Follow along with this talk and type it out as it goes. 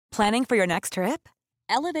Planning for your next trip?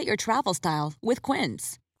 Elevate your travel style with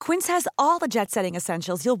Quince. Quince has all the jet-setting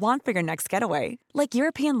essentials you'll want for your next getaway, like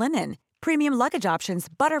European linen, premium luggage options,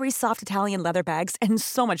 buttery soft Italian leather bags, and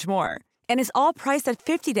so much more. And is all priced at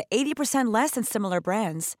 50 to 80% less than similar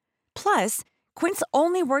brands. Plus, Quince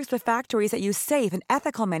only works with factories that use safe and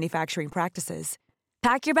ethical manufacturing practices.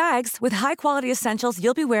 Pack your bags with high-quality essentials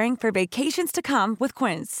you'll be wearing for vacations to come with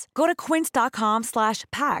Quince. Go to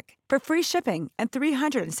quince.com/pack for free shipping and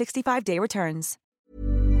 365-day returns.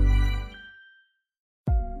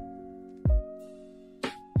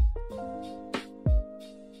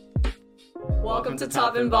 Welcome to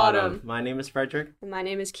Top and Bottom. My name is Frederick. And my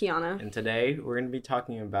name is Kiana. And today we're going to be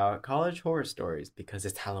talking about college horror stories because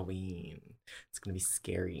it's Halloween. It's going to be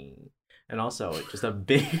scary. And also, just a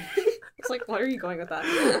big... It's like, what are you going with that?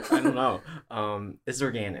 I don't know. It's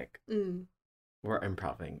organic. We're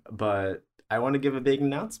improving. But I want to give a big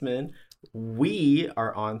announcement. We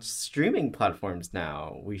are on streaming platforms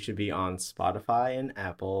now. We should be on Spotify and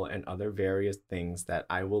Apple and other various things that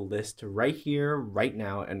I will list right here, right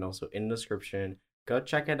now, and also in the description. Go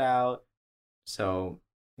check it out. So,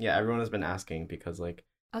 yeah, everyone has been asking because, like...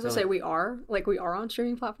 I was going to say, we are on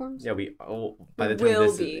streaming platforms? Yeah, by the time will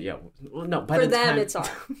this be. is... Yeah, well, no, by For the them, time... it's on.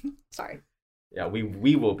 Sorry. Yeah,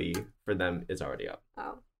 we will be. For them, it's already up.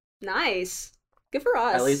 Oh, nice. Good for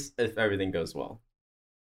us. At least if everything goes well.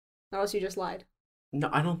 Or else you just lied. No,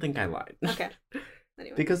 I don't think I lied. Okay.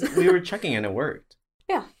 Anyway. Because we were checking and it worked.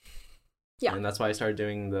 Yeah. Yeah. And that's why I started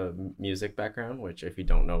doing the music background, which if you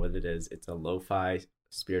don't know what it is, it's a lo-fi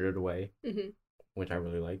Spirited Away, which I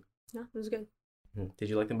really like. No, it was good. Did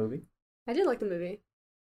you like the movie? I did like the movie.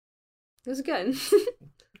 It was good.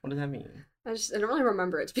 What does that mean? I don't really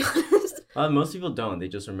remember it, to be honest. Most people don't. They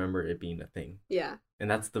just remember it being a thing. Yeah.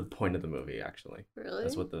 And that's the point of the movie, actually. Really?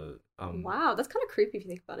 That's what the... Wow, that's kind of creepy if you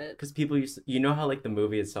think about it. Because people used to... You know how, like, the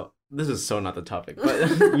movie itself... This is so not the topic, but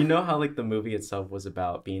you know how, like, the movie itself was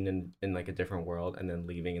about being in like, a different world and then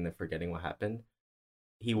leaving and then forgetting what happened?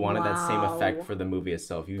 He wanted that same effect for the movie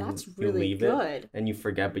itself. That's you really leave good. It and you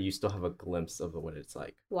forget, but you still have a glimpse of what it's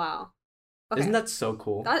like. Wow. Okay. Isn't that so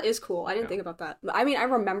cool? That is cool. I didn't think about that. I mean, I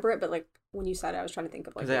remember it, but like when you said it, I was trying to think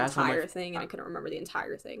of like the entire thing, and I couldn't remember the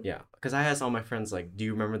entire thing. Yeah, because I asked all my friends, like, do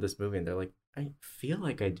you remember this movie? And they're like, I feel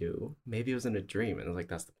like I do. Maybe it was in a dream. And I was like,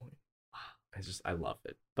 that's the point. Wow. I love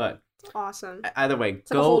it. But awesome. Either way,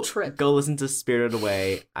 it's like a whole trip. Go listen to Spirited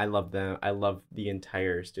Away. I love them. I love the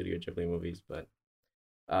entire Studio Ghibli movies, but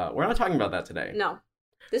we're not talking about that today. No.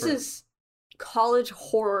 This is college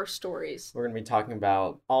horror stories. We're going to be talking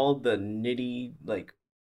about all the nitty, like,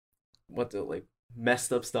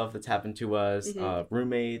 messed up stuff that's happened to us,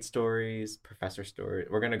 roommate stories, professor stories.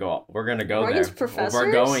 We're gonna go there. Professors?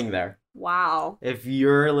 We're going there. Wow. If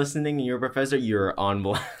you're listening and you're a professor, you're on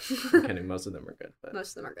blast. I'm kidding. Most of them are good. But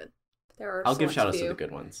most of them are good. I'll give shout outs to the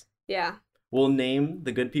good ones. Yeah. We'll name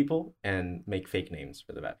the good people and make fake names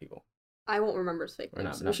for the bad people. I won't remember fake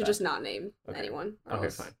names. We should just not name anyone. Okay,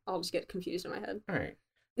 fine. I'll just get confused in my head. All right.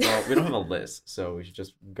 Well, we don't have a list, so we should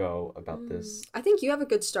just go about this. I think you have a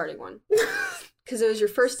good starting one. Because it was your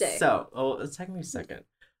first day. So, it's technically second.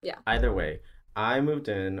 Yeah. Either way, I moved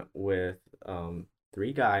in with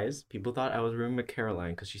 3 guys. People thought I was rooming with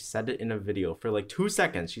Caroline because she said it in a video for like 2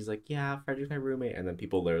 seconds. She's like, yeah, Frederick's my roommate. And then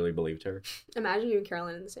people literally believed her. Imagine you and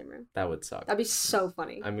Caroline in the same room. That would suck. That'd be so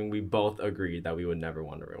funny. I mean, we both agreed that we would never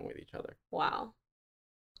want to room with each other. Wow.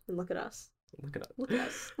 And look at us. Look at us. Look at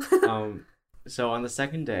us. So on the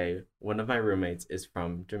second day, one of my roommates is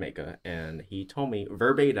from Jamaica, and he told me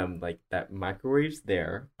verbatim, like, that microwaves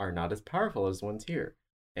there are not as powerful as the ones here.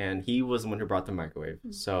 And he was the one who brought the microwave.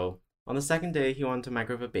 So on the second day, he wanted to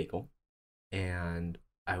microwave a bagel, and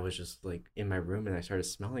I was just, like, in my room, and I started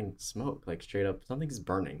smelling smoke, like, straight up, something's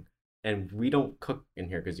burning. And we don't cook in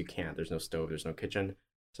here because you can't. There's no stove, there's no kitchen.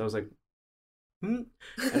 So I was like, And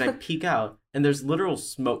I peek out, and there's literal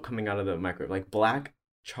smoke coming out of the microwave, like black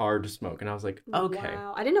charred smoke. And I was like, okay.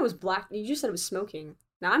 Wow. I didn't know it was black. You just said it was smoking.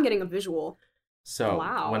 Now I'm getting a visual. So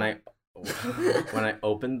when I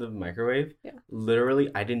opened the microwave,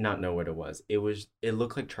 literally I did not know what it was. It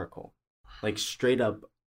looked like charcoal. Like straight up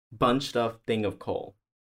bunched up thing of coal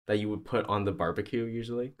that you would put on the barbecue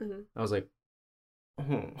usually. I was like,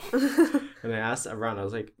 and I asked around, I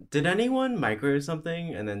was like, did anyone microwave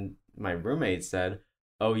something? And then my roommate said,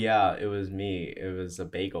 oh yeah, it was me. It was a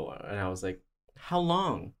bagel. And I was like, how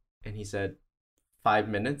long? And he said, 5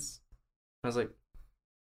 minutes. I was like,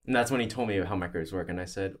 and that's when he told me how microwaves work. And I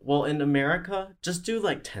said, well, in America, just do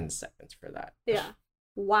like 10 seconds for that. Yeah.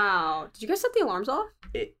 Wow. Did you guys set the alarms off?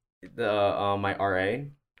 My RA,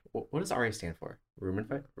 what does RA stand for? room and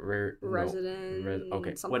fire? Resident.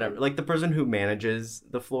 Okay, something. whatever. Like the person who manages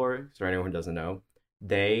the floor, for anyone who doesn't know,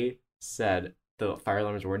 they said the fire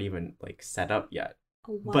alarms weren't even like set up yet.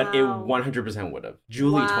 Oh, wow. But it 100% would have.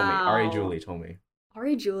 Julie told me. Ari Julie told me.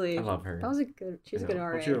 Ari Julie. I love her. That was a good. She's a good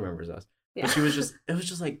RA. Hope she remembers us. Yeah. But she was just. It was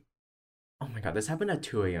just like, oh my god, this happened at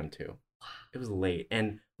 2 a.m. too. It was late,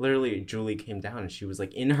 and literally Julie came down and she was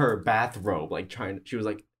like in her bathrobe, like she was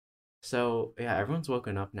like, so yeah, everyone's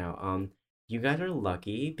woken up now. You guys are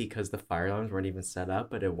lucky because the fire alarms weren't even set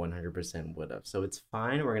up, but it 100% would have. So it's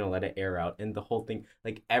fine. We're gonna let it air out, and the whole thing,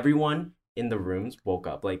 like everyone in the rooms woke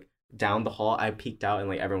up. Like down the hall, I peeked out, and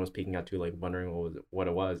like everyone was peeking out too, like wondering what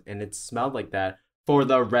it was, and it smelled like that for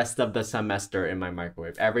the rest of the semester in my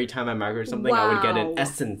microwave. Every time I microwave something, I would get an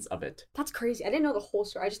essence of it. That's crazy. I didn't know the whole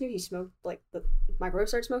story. I just knew he smoked, like, the microwave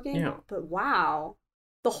started smoking. Yeah. But wow.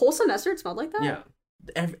 The whole semester it smelled like that?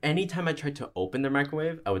 Yeah. Anytime I tried to open the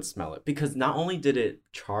microwave, I would smell it. Because not only did it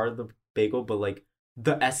char the bagel, but, like,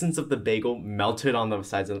 the essence of the bagel melted on the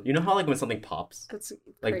sides of... You know how, like, when something pops? That's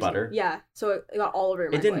like crazy. Butter? Yeah. So it got all over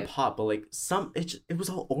your microwave. It didn't pop, but, like, it was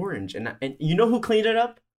all orange. And you know who cleaned it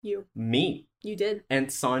up? You. Me. You did. And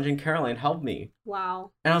Sanj and Caroline helped me.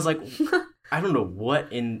 Wow. And I was like, I don't know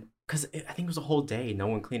what because I think it was a whole day. No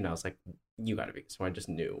one cleaned it. I was like, you gotta be. So I just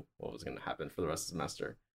knew what was going to happen for the rest of the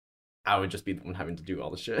semester. I would just be the one having to do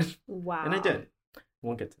all the shit. Wow. And I did.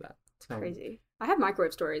 We'll get to that. It's crazy. I have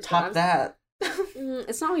microwave stories. Top that.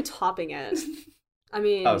 It's not really topping it. I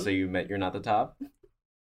mean... Oh, so you meant you're not the top?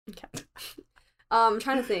 Okay. I'm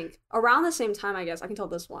trying to think. Around the same time, I guess. I can tell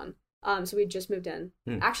this one. So we just moved in.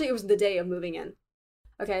 Actually, it was the day of moving in.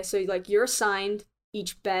 Okay, so like you're assigned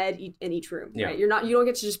each bed in each room, right? You don't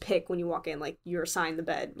get to just pick when you walk in. Like you're assigned the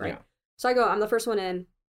bed, right? Yeah. So I'm the first one in.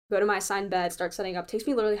 Go to my assigned bed, start setting up. Takes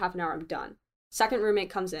me literally half an hour. I'm done. Second roommate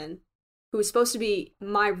comes in, who is supposed to be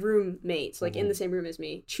my roommate, so like in the same room as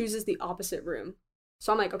me, chooses the opposite room.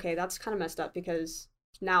 So I'm like, okay, that's kind of messed up because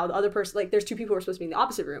now the other person, like, there's two people who are supposed to be in the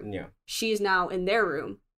opposite room. Yeah. She's now in their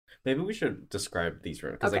room. Maybe we should describe these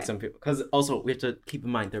rooms because like some people, because also we have to keep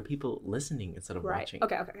in mind there are people listening instead of watching.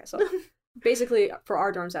 Okay. So basically, for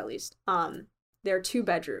our dorms at least, there are 2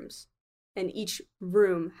 bedrooms, and each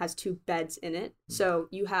room has 2 beds in it. So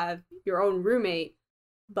you have your own roommate,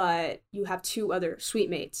 but you have 2 other suite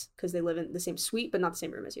mates because they live in the same suite but not the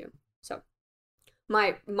same room as you. So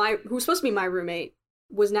my who was supposed to be my roommate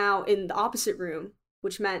was now in the opposite room,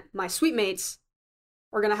 which meant my suite mates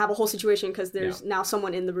are going to have a whole situation because there's now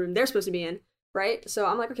someone in the room they're supposed to be in, right? So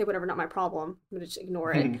I'm like, okay, whatever, not my problem. I'm going to just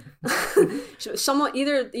ignore it. Someone,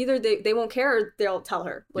 either they won't care or they'll tell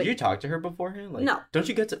her. Like, did you talk to her beforehand? Like, no. Don't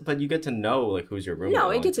you get to know, like, who's your roommate?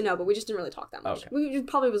 No, I get to know, but we just didn't really talk that much. Okay. We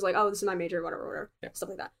probably was like, oh, this is my major, whatever, stuff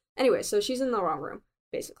like that. Anyway, so she's in the wrong room,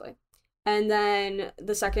 basically. And then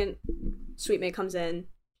the second suite mate comes in.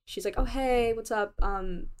 She's like, oh, hey, what's up?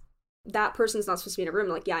 That person's not supposed to be in a room.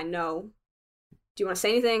 I'm like, yeah, I know. Do you want to say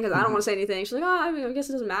anything? Because I don't want to say anything. She's like, oh, I mean, I guess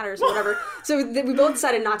it doesn't matter, so whatever. So we both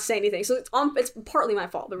decided not to say anything. So it's partly my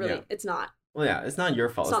fault, but really, it's not. Well, yeah, it's not your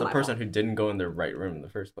fault. It's the person who didn't go in the right room in the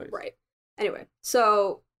first place. Right. Anyway,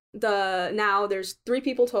 so now there's 3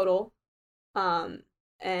 people total,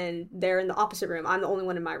 and they're in the opposite room. I'm the only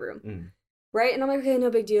one in my room. Right? And I'm like, okay, no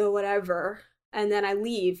big deal, whatever. And then I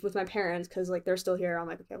leave with my parents because, like, they're still here. I'm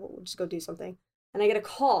like, okay, well, we'll just go do something. And I get a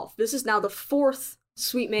call. This is now the 4th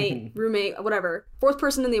suite mate, roommate, whatever. 4th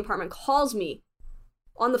person in the apartment calls me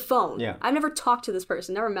on the phone. Yeah. I've never talked to this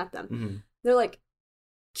person, never met them. They're like,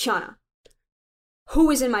 Kiana, who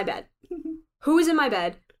is in my bed? Who is in my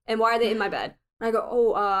bed? And why are they in my bed? And I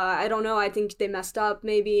go, I don't know. I think they messed up,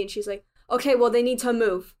 maybe. And she's like, okay, well, they need to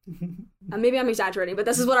move. Maybe I'm exaggerating, but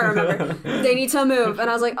this is what I remember. They need to move. And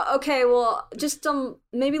I was like, okay, well, just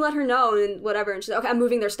maybe let her know and whatever. And she's like, okay, I'm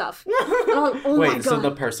moving their stuff. And I'm like, oh my God. Wait, so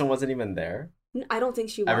the person wasn't even there? I don't think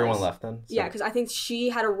she was. Everyone left then? So. Yeah, because I think she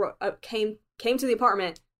had came to the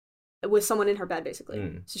apartment with someone in her bed,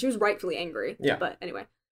 basically. So she was rightfully angry. Yeah. But anyway.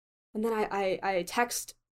 And then I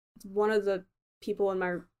text one of the people in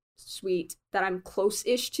my suite that I'm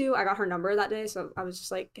close-ish to. I got her number that day, so I was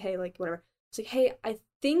just like, hey, like, whatever. It's like, hey, I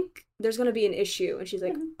think there's going to be an issue. And she's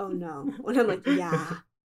like, oh, no. And I'm like, yeah,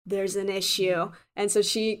 there's an issue. And so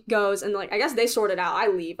she goes, and, like, I guess they sort it out. I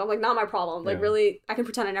leave. I'm like, not my problem. Like, really, I can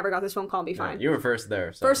pretend I never got this phone call and be fine. You were first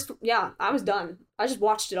there. So. First, yeah, I was done. I just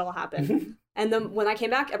watched it all happen. And then when I came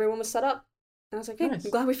back, everyone was set up. And I was like, hey, nice.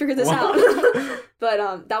 I'm glad we figured this out.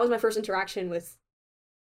 But that was my first interaction with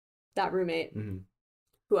that roommate,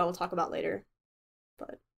 who I will talk about later.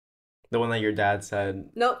 But the one that your dad said...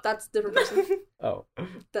 Nope, that's a different person. Oh.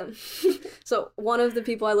 So one of the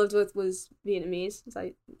people I lived with was Vietnamese.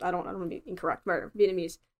 I don't want to be incorrect, but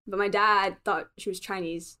Vietnamese. But my dad thought she was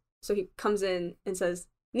Chinese, so he comes in and says,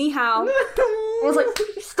 "Ni hao." I was like,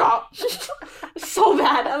 "Stop." So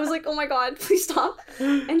bad. I was like, "Oh my god, please stop."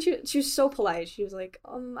 And she was so polite. She was like,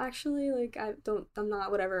 actually, like, I'm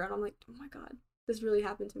not, whatever." And I'm like, "Oh my god, this really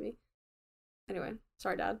happened to me." Anyway,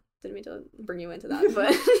 sorry, Dad. Didn't mean to bring you into that,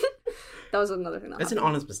 but that was another thing that happened. It's an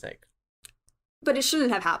honest mistake. But it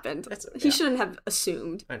shouldn't have happened. He shouldn't have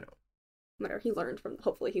assumed. I know. Whatever,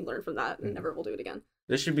 hopefully he learned from that and never will do it again.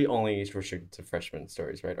 This should be only restricted to freshman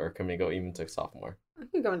stories, right? Or can we go even to sophomore? I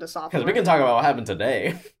can go into sophomore. Because we can talk about what happened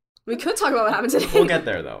today. We could talk about what happened today. We'll get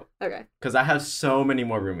there, though. Okay. Because I have so many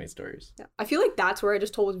more roommate stories. Yeah. I feel like that's where I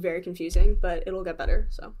just told was very confusing, but it'll get better,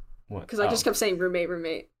 so. What? Because I just kept saying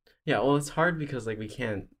roommate. Yeah, well, it's hard because, like, we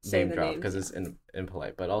can't say name drop because it's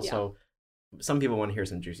impolite. But also, some people want to hear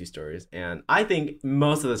some juicy stories. And I think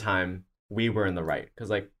most of the time, we were in the right.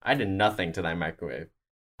 Because, like, I did nothing to that microwave.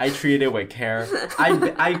 I treated it with care.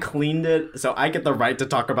 I cleaned it, so I get the right to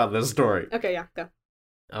talk about this story. Okay, yeah, go.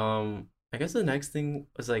 I guess the next thing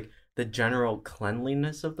was, like, the general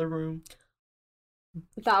cleanliness of the room.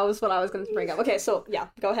 That was what I was going to bring up. Okay, so, yeah,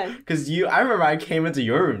 go ahead. Because I remember I came into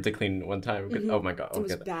your room to clean one time. Mm-hmm. Oh my god. It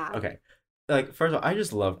was bad. Okay. Like, first of all, I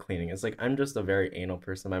just love cleaning. It's like, I'm just a very anal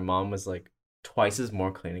person. My mom was, like, twice as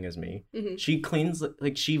more cleaning as me. Mm-hmm. She cleans,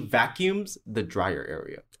 like, she vacuums the dryer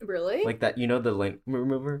area. Really? Like that, you know, the lint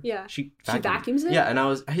remover? Yeah. She vacuums it? Yeah, and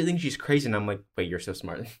I think she's crazy, and I'm like, wait, you're so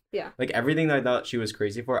smart. Yeah. Like, everything that I thought she was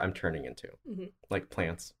crazy for, I'm turning into. Mm-hmm. Like,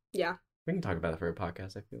 plants. Yeah. We can talk about it for a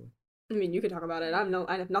podcast, I feel like. I mean, you could talk about it.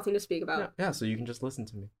 I have nothing to speak about. Yeah, so you can just listen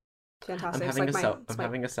to me. Fantastic. I'm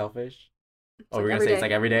having a selfish... Oh, we're going to say it's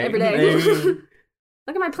like every day? Every day. Look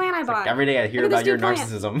at my plant I bought. Like every day I hear about your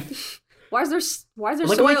narcissism. Why is there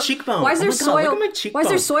look soil? At my cheekbone. Why is there soil? Look at my cheekbone. Why is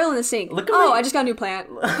there soil in the sink? I just got a new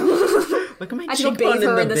plant. Look at my cheekbone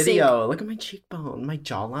in the video. Look at my cheekbone, my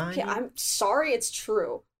jawline. Okay, I'm sorry, it's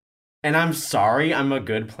true. And I'm sorry, I'm a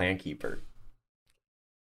good plant keeper.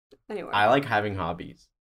 Anyway, I like having hobbies.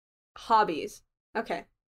 Hobbies. Okay.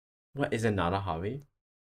 What, is it not a hobby?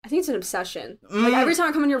 I think it's an obsession. Like, every time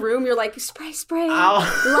I come in your room, you're like, spray,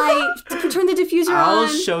 light, turn the diffuser on. I'll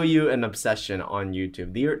show you an obsession on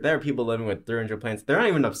YouTube. There are people living with 300 plants. They're not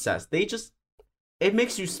even obsessed. It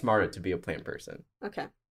makes you smarter to be a plant person. Okay.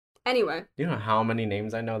 Anyway. You know how many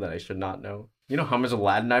names I know that I should not know? You know how much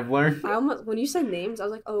Latin I've learned? When you said names, I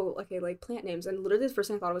was like, oh, okay, like plant names. And literally the first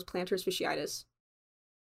thing I thought was plantar fasciitis.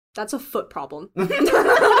 That's a foot problem.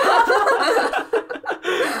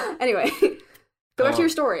 Anyway. Go back to your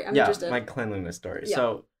story. I'm interested. My cleanliness story. Yeah.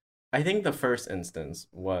 So, I think the first instance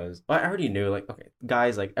was... I already knew, like, okay,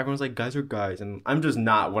 guys, like, everyone's like, guys are guys, and I'm just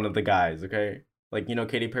not one of the guys, okay? Like, you know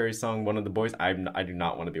Katy Perry's song, One of the Boys? I do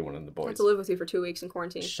not want to be one of the boys. I have to live with you for 2 weeks in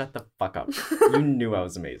quarantine. Shut the fuck up. You knew I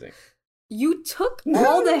was amazing. You took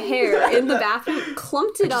all the hair in the bathroom,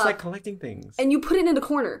 clumped it up. I just like collecting things. And you put it in the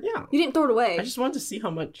corner. Yeah. You didn't throw it away. I just wanted to see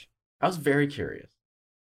how much. I was very curious.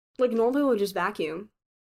 Like, normal people would just vacuum.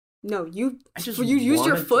 No, you used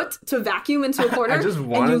your foot to vacuum into a corner. I just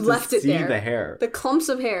wanted and you left it there. The hair. The clumps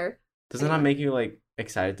of hair. Does it not make you, like,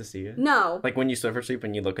 excited to see it? No. Like when you Swiffer sweep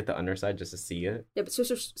and you look at the underside just to see it? Yeah, but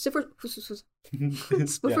Swiffer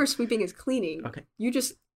sweeping is cleaning. Okay. You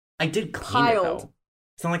just I did clean it, though.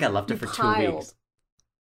 It's not like I left it for 2 weeks.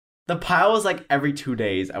 The pile was like every 2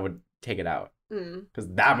 days I would take it out.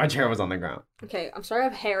 Because that much hair was on the ground. Okay, I'm sorry I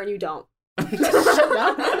have hair and you don't.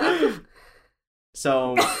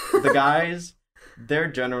 So, the guys,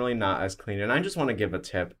 they're generally not as clean. And I just want to give a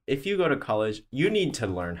tip. If you go to college, you need to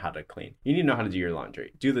learn how to clean. You need to know how to do your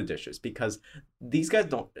laundry, do the dishes. Because these guys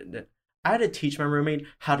don't... I had to teach my roommate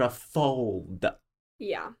how to fold.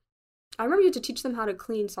 Yeah. I remember you had to teach them how to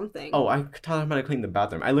clean something. Oh, I taught them how to clean the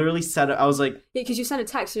bathroom. I literally said it. I was like... Yeah, because you sent a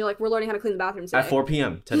text and you're like, we're learning how to clean the bathroom today. At 4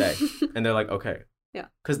 p.m. today. And they're like, okay. Yeah.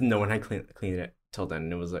 Because no one had cleaned it till then.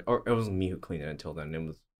 And it was like... Or it was me who cleaned it until then. It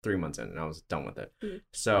was 3 months in and I was done with it.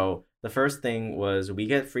 So the first thing was we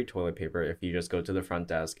get free toilet paper if you just go to the front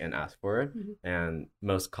desk and ask for it. And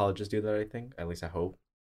most colleges do that, I think. At least I hope.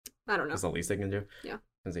 I don't know. That's the least they can do. Yeah.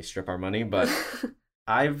 Because they strip our money. But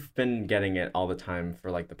I've been getting it all the time for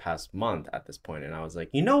like the past month at this point. And I was like,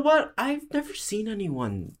 you know what? I've never seen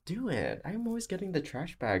anyone do it. I'm always getting the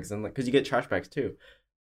trash bags. And like, because you get trash bags too.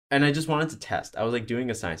 And I just wanted to test. I was like doing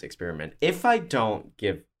a science experiment. If I don't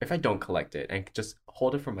collect it and just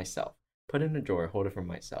hold it for myself, put it in a drawer, hold it for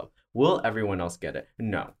myself, will everyone else get it?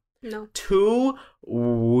 No. 2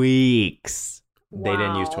 weeks. Wow. They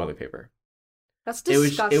didn't use toilet paper. That's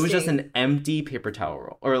disgusting. It was just an empty paper towel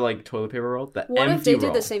roll. Or like toilet paper roll. What if they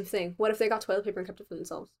did the same thing? What if they got toilet paper and kept it for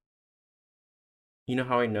themselves? You know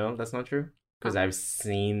how I know that's not true? because I've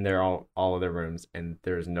seen all of their rooms, and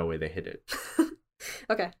there's no way they hid it.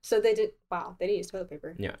 Okay, so they did. Wow, they didn't use toilet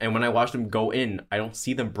paper. Yeah, and when I watch them go in, I don't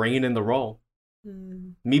see them bringing in the roll.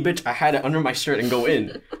 Me, bitch, I had it under my shirt and go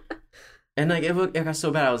in. And like it got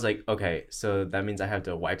so bad, I was like, okay, so that means I have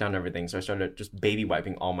to wipe down everything. So I started just baby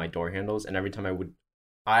wiping all my door handles, and every time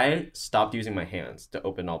I stopped using my hands to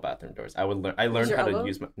open all bathroom doors. I learned how to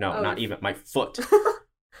use not even my foot.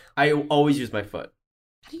 I always use my foot.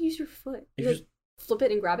 How do you use your foot? You just flip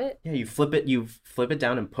it and grab it? Yeah, you flip it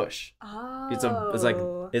down and push.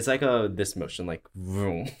 Oh. It's like this motion, like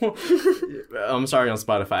vroom. I'm sorry on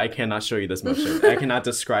Spotify, I cannot show you this motion. I cannot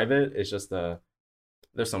describe it. It's just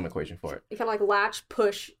there's some equation for it. You kind of like latch,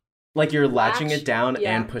 push. Like you're latching it down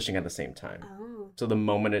and pushing at the same time. Oh. So the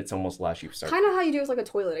moment it's almost latched, you start. Kind of how you do with like a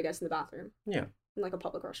toilet, I guess, in the bathroom. Yeah. In like a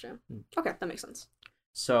public restroom. Okay, that makes sense.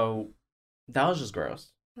 So that was just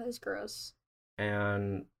gross. That is gross.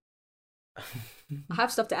 And I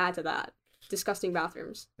have stuff to add to that. Disgusting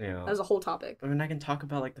bathrooms. Yeah. That was a whole topic. I mean, I can talk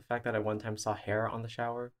about like the fact that I one time saw hair on the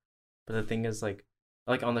shower, but the thing is like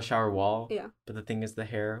on the shower wall. Yeah. But the thing is the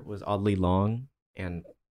hair was oddly long and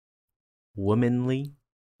womanly.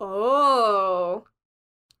 Oh.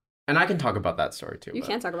 And I can talk about that story too. You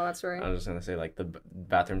can talk about that story. I was just gonna say like the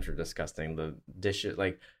bathrooms were disgusting. The dishes,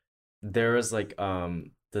 like there was like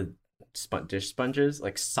the dish sponges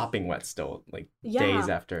like sopping wet still, like days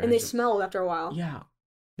after, and they smelled after a while. Yeah,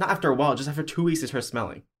 not after a while, just after 2 weeks it started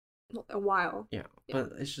smelling. A while. Yeah,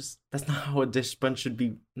 but it's just that's not how a dish sponge should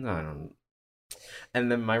be. No, I don't.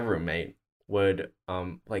 And then my roommate would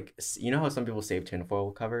like, you know how some people save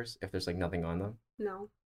tinfoil covers if there's like nothing on them? No.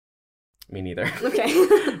 Me neither.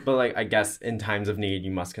 Okay. But like I guess in times of need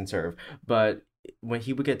you must conserve. But when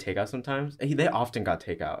he would get takeout sometimes, they often got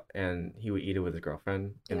takeout, and he would eat it with his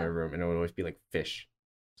girlfriend in their room, and it would always be like fish.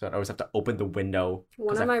 So I'd always have to open the window.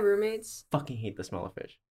 One of my roommates fucking hate the smell of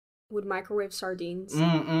fish. Would microwave sardines.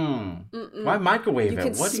 Why microwave it? You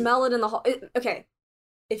could smell it in the hall. Okay.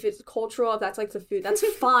 If it's cultural, if that's like the food, that's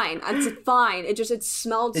fine. It's fine. It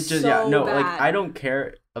smelled so bad. Like I don't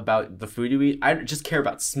care about the food you eat. I just care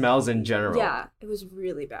about smells in general. Yeah, it was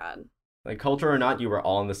really bad. Like culture or not, you were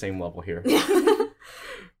all on the same level here.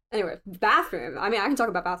 Anyway, bathroom. I mean, I can talk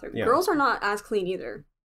about bathroom. Yeah. Girls are not as clean either.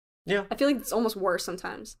 Yeah. I feel like it's almost worse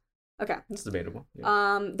sometimes. Okay. It's debatable.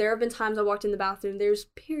 Yeah. There have been times I walked in the bathroom, there's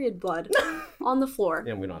period blood on the floor.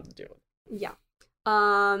 Yeah, we don't have to deal with it. Yeah.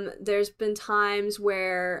 There's been times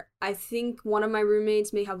where I think one of my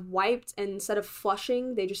roommates may have wiped, and instead of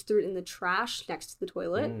flushing, they just threw it in the trash next to the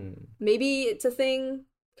toilet. Maybe it's a thing,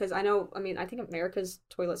 because I think America's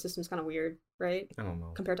toilet system is kind of weird, right? I don't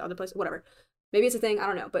know. Compared to other places, whatever. Maybe it's a thing, I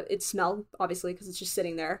don't know, but it smelled, obviously, because it's just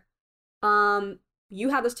sitting there. You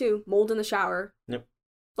had this too, mold in the shower. Yep.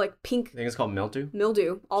 Like pink. I think it's called mildew.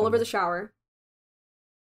 Mildew, all over the shower.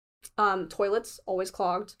 Toilets always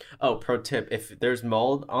clogged. Oh, pro tip: if there's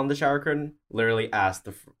mold on the shower curtain, literally ask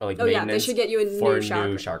the maintenance. Oh yeah, they should get you a new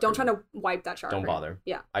shower curtain. Don't try to wipe that shower. Don't bother.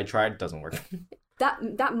 Yeah, I tried. Doesn't work.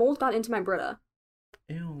 that mold got into my Brita.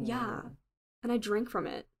 Ew. Yeah, and I drank from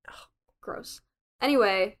it. Ugh, gross.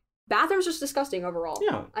 Anyway, bathrooms just disgusting overall.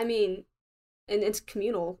 Yeah. I mean, and it's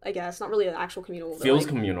communal. I guess not really an actual communal. Feels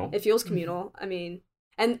communal. It feels communal. I mean,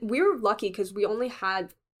 and we were lucky because we only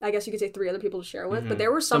had, I guess you could say, 3 other people to share with, but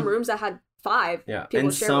there were some rooms that had 5 people to share with.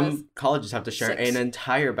 And some colleges have to share 6. An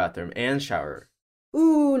entire bathroom and shower.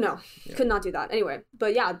 Ooh, no. Yeah. Could not do that. Anyway,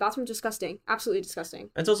 but yeah, the bathroom's disgusting. Absolutely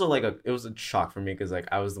disgusting. It's also like it was a shock for me because like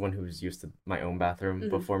I was the one who was used to my own bathroom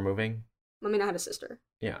before moving. I mean, I had a sister.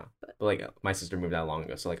 Yeah, but like my sister moved that long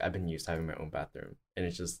ago, so like I've been used to having my own bathroom, and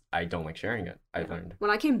it's just I don't like sharing it. I learned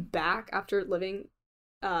when I came back after living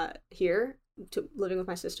here to living with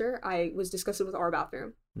my sister, I was disgusted with our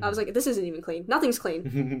bathroom. I was like, this isn't even clean. Nothing's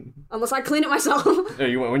clean unless I clean it myself. Oh,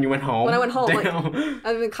 when you went home? When I went home, like,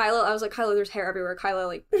 I mean, I was like, Kyla, there's hair everywhere. Kyla,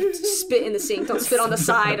 like, spit in the sink. Don't spit on the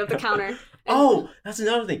side of the counter. And that's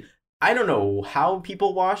another thing. I don't know how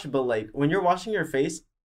people wash, but like when you're washing your face,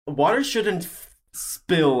 water shouldn't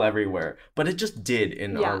spill everywhere, but it just did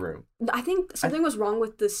in our room. I think something was wrong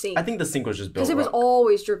with the sink. I think the sink was just built because it was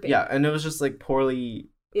always dripping. Yeah, and it was just like poorly.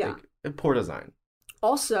 Yeah, like, poor design.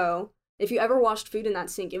 Also, if you ever washed food in that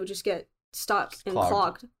sink, it would just get stuck and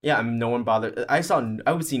clogged. Yeah, I mean, no one bothered. I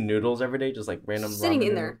would see noodles every day, just like random sitting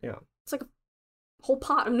in there. Yeah, it's like a whole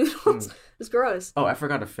pot of noodles. It's gross. Oh, I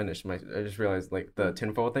forgot to finish I just realized like the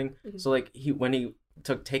tinfoil thing. So like when he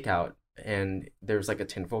took takeout and there's like a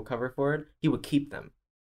tinfoil cover for it, he would keep them.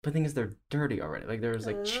 But the thing is, they're dirty already. Like there was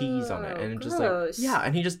like cheese on it, and gross. Just like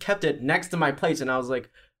and he just kept it next to my plates, and I was like,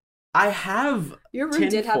 I have your room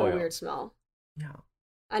did have a weird smell. Yeah.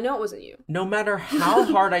 I know it wasn't you. No matter how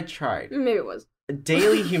hard I tried. Maybe it was.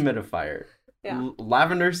 Daily humidifier. Yeah.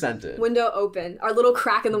 Lavender scented. Window open. Our little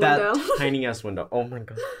crack in the window. That tiny ass window. Oh my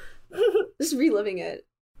god. Just reliving it.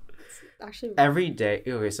 It's actually every day.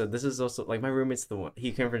 Okay, so this is also like my roommate's the one.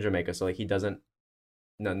 He came from Jamaica, so like he doesn't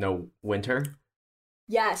no winter.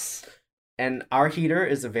 Yes. And our heater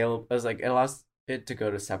is available. It allows it to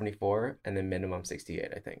go to 74 and then minimum 68.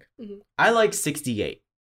 I think. Mm-hmm. I like 68.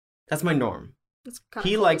 That's my norm.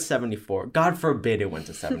 He liked 74. God forbid it went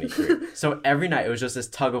to 73. So every night it was just this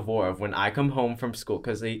tug of war of when I come home from school,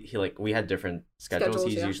 because he like we had different schedules.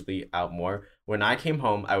 He's usually out more. When I came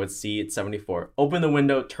home, I would see it's 74. Open the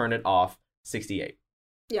window, turn it off, 68.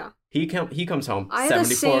 Yeah. He comes home,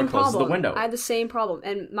 74, closes the window. I had the same problem,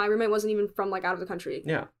 and my roommate wasn't even from like out of the country.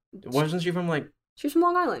 Yeah. Wasn't she from like? She was from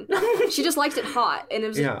Long Island. She just liked it hot, and it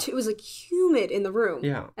was it was like humid in the room.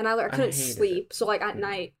 Yeah. And I couldn't sleep, so like at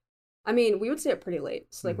night. I mean, we would stay up pretty late.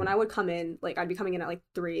 So, like, when I would come in, like, I'd be coming in at, like,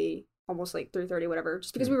 3, almost, like, 3:30, whatever.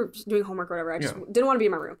 Just because we were just doing homework or whatever. I just didn't want to be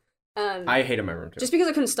in my room. I hated my room, too. Just because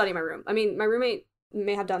I couldn't study in my room. I mean, my roommate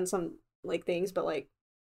may have done some, like, things, but, like,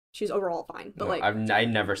 she's overall fine. But, like... I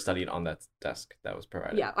never studied on that desk that was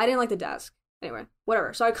provided. Yeah, I didn't like the desk. Anyway,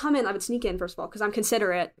 whatever. So, I'd come in, I would sneak in, first of all, because I'm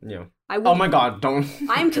considerate. Yeah. Oh, my God, don't...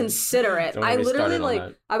 I'm considerate. I literally,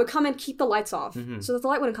 like, I would come in, keep the lights off, so that the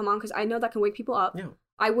light wouldn't come on, because I know that can wake people up. Yeah.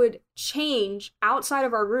 I would change outside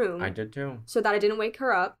of our room. I did too. So that I didn't wake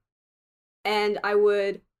her up. And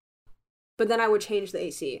but then I would change the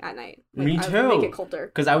AC at night. Like, Me too. I would make it colder.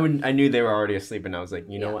 Because I knew they were already asleep, and I was like,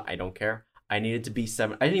 you know what? I don't care. I needed to be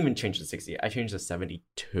 7. I didn't even change the 60. I changed the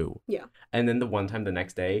 72. Yeah. And then the one time the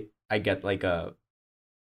next day, I get like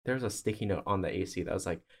there's a sticky note on the AC that was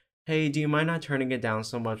like, hey, do you mind not turning it down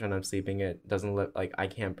so much when I'm sleeping? It doesn't look like I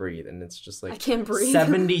can't breathe. And it's just like, I can't breathe.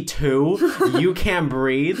 72? You can't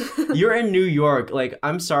breathe? You're in New York. Like,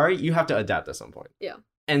 I'm sorry. You have to adapt at some point. Yeah.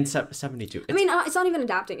 And 72. I mean, it's not even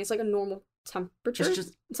adapting. It's like a normal temperature.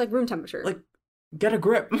 It's like room temperature. Like, get a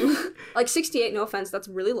grip. Like 68, no offense, that's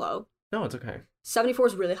really low. No, it's okay. 74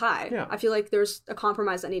 is really high. Yeah. I feel like there's a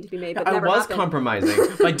compromise that needed to be made, but I never was happened.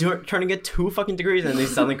 compromising by turning it 2 fucking degrees, and they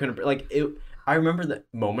suddenly couldn't, like, it. I remember the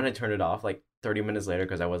moment I turned it off, like 30 minutes later,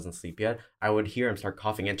 because I wasn't asleep yet, I would hear him start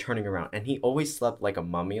coughing and turning around. And he always slept like a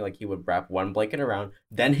mummy. Like, he would wrap one blanket around,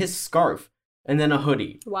 then his scarf, and then a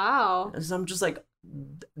hoodie. Wow. So I'm just like,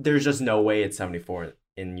 there's just no way it's 74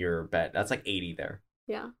 in your bed. That's like 80 there.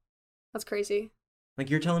 Yeah. That's crazy.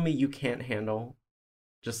 Like, you're telling me you can't handle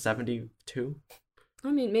just 72?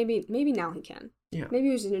 I mean, maybe now he can. Yeah. Maybe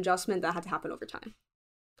it was an adjustment that had to happen over time.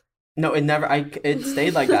 No, it never. It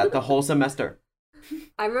stayed like that the whole semester.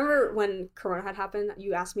 I remember when Corona had happened,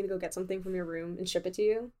 you asked me to go get something from your room and ship it to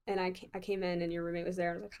you, and I came in and your roommate was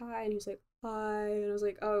there. And I was like, hi, and he was like, hi, and I was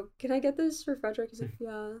like, oh, can I get this for Frederick? He's like,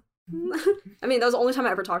 yeah. I mean, that was the only time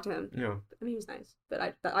I ever talked to him. Yeah. I mean, he was nice, but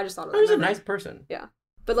I just thought of that. He was a nice person. Yeah,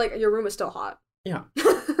 but like your room was still hot. Yeah.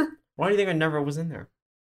 Why do you think I never was in there?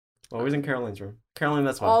 Always in Caroline's room. Caroline,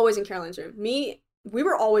 that's why. Always in Caroline's room. We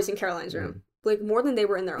were always in Caroline's room. Like, more than they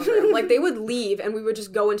were in their own room. Like, they would leave, and we would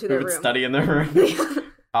just go into their room. We would study in their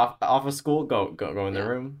room. off of school, go in their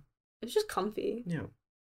room. It was just comfy. Yeah.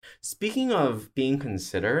 Speaking of being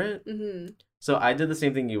considerate, so I did the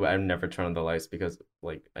same thing you. I never turned on the lights because,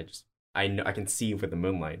 like, I know I can see with the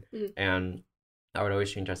moonlight, and I would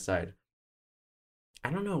always change outside. I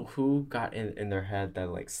don't know who got in their head that,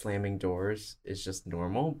 like, slamming doors is just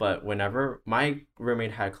normal, but whenever my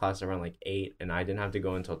roommate had class around, like, 8, and I didn't have to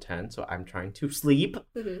go until 10, so I'm trying to sleep,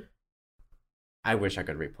 I wish I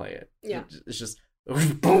could replay it. Yeah. It's just,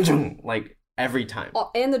 like, every time. Oh,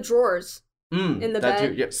 and the drawers in the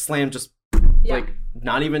bed. Yeah, slam, just, like,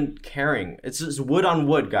 not even caring. It's just wood on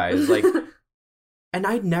wood, guys. Like, and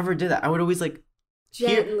I never did that. I would always, like,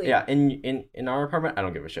 gently. In our apartment, I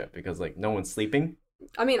don't give a shit because, like, no one's sleeping.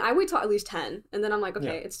 I mean, I wait till at least 10, and then I'm like,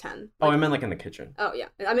 okay, it's 10. Like, oh, I meant, like, in the kitchen. Oh, yeah.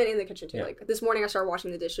 I meant in the kitchen, too. Yeah. Like, this morning I started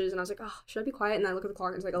washing the dishes, and I was like, oh, should I be quiet? And then I look at the clock,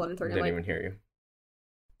 and it's like 11:30. I didn't even hear you.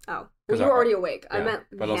 Oh. Well, you were already awake. Yeah, I meant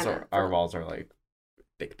but Hannah, also, our walls are, like,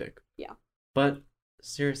 thick. Yeah. But,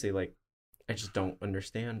 seriously, like, I just don't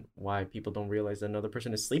understand why people don't realize that another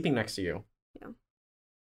person is sleeping next to you. Yeah.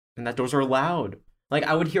 And that doors are loud. Like,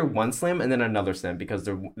 I would hear one slam and then another slam because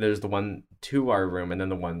there's the one to our room and then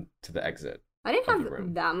the one to the exit. I didn't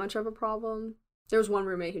have that much of a problem. There was one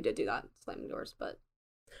roommate who did do that, slamming doors, but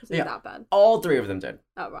it wasn't that bad. All 3 of them did.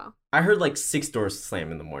 Oh, wow. I heard, like, 6 doors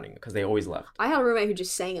slam in the morning because they always left. I had a roommate who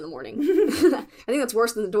just sang in the morning. I think that's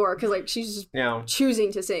worse than the door because, like, she's just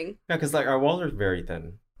choosing to sing. Yeah, because, like, our walls are very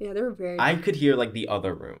thin. Yeah, they were very... I could hear, like, the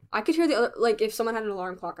other room. I could hear the other... Like, if someone had an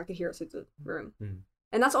alarm clock, I could hear it through the room.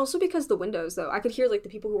 And that's also because the windows, though. I could hear, like, the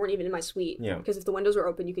people who weren't even in my suite. Yeah. Because if the windows were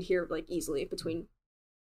open, you could hear, like, easily between...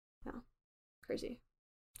 Yeah. Crazy.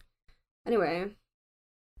 Anyway,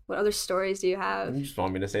 what other stories do you have? You just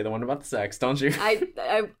want me to say the one about the sex, don't you?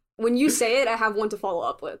 I when you say it, I have one to follow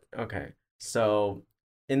up with. Okay. So,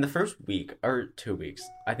 in the first week, or 2 weeks,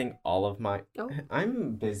 I think all of my... Oh.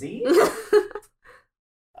 I'm busy.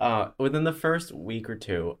 Within the first week or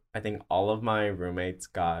two, I think all of my roommates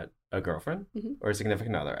got a girlfriend, or a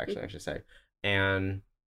significant other, actually, I should say. And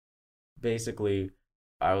basically,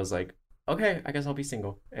 I was like, okay, I guess I'll be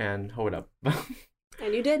single and hoe it up.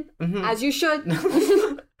 And you did, as you should.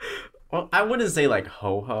 Well, I wouldn't say like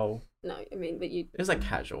ho-ho. No, I mean, but you... It was like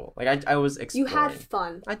casual. Like, I was exploring. You had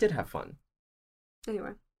fun. I did have fun.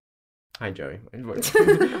 Anyway. Hi, Joey.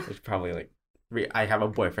 It's probably like... I have a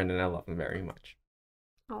boyfriend and I love him very much.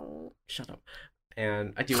 Oh. Shut up.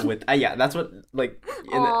 And I deal with... yeah, that's what... Like...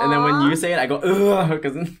 And then when you say it, I go, ugh,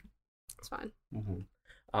 because... It's fine.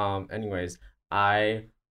 Anyways, I,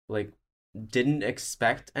 like, didn't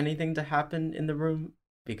expect anything to happen in the room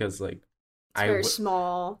because, like... It's very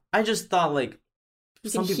small. I just thought, like...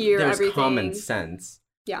 You can hear there was everything. Common sense.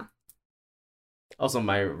 Yeah. Also,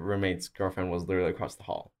 my roommate's girlfriend was literally across the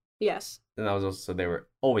hall. Yes. And that was also... So they were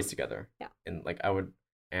always together. Yeah. And, like, I would...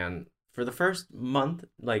 And... For the first month,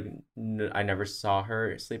 like, I never saw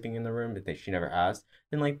her sleeping in the room. She never asked.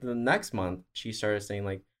 And, like, the next month, she started saying,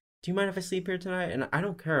 like, do you mind if I sleep here tonight? And I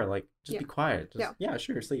don't care. Like, just be quiet. Yeah,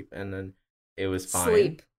 sure, sleep. And then it was fine.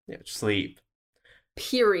 Sleep. Yeah, sleep.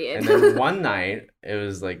 Period. And then one night, it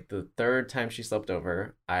was, like, the third time she slept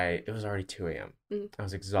over, it was already 2 a.m. I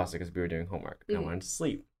was exhausted because we were doing homework. And I wanted to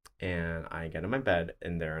sleep. And I get in my bed,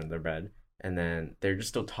 and they're in their bed. And then they're just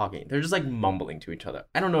still talking. They're just, like, mumbling to each other.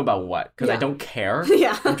 I don't know about what, because I don't care.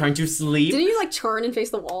 Yeah. I'm trying to sleep. Didn't you, like, turn and face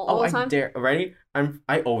the wall all the time? I dare. Ready?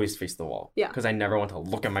 I always face the wall. Yeah. Because I never want to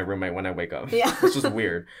look at my roommate when I wake up. Yeah. It's just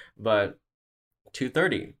weird. But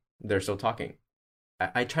 2:30, they're still talking.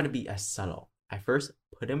 I try to be as subtle. I first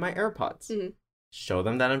put in my AirPods. Show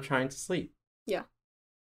them that I'm trying to sleep. Yeah.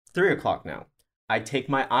 3 o'clock now. I take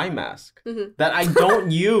my eye mask that I don't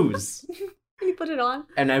use. You put it on?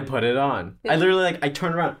 And I put it on. Yeah. I literally, like, I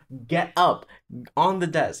turn around, get up, on the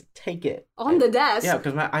desk, take it. On the desk? Yeah,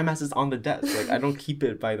 because my eye mask is on the desk. Like, I don't keep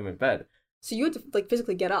it by my bed. So you had to, like,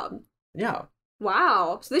 physically get up? Yeah.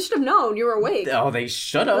 Wow. So they should have known you were awake. Oh, they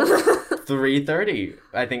should have. 3:30.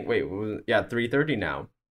 I think, 3:30 now.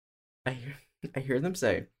 I hear them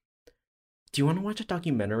say, do you want to watch a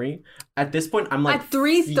documentary? At this point, I'm like... At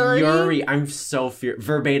 3:30? I'm so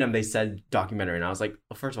verbatim, they said documentary. And I was like,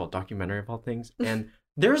 well, first of all, documentary of all things. And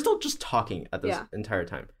they're still just talking at this entire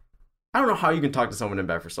time. I don't know how you can talk to someone in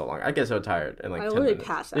bed for so long. I get so tired in like 10 literally minutes.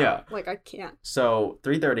 pass out. Yeah. Like, I can't. So,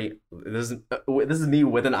 3:30. This is me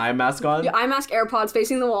with an eye mask on. Your eye mask, AirPods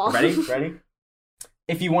facing the wall. Ready?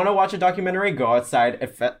 If you want to watch a documentary, go outside.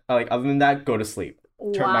 If like other than that, go to sleep.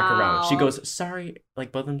 Turn back around. She goes, sorry.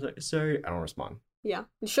 Like, both of them like, sorry. I don't respond. Yeah.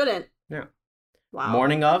 You shouldn't. Yeah. Wow.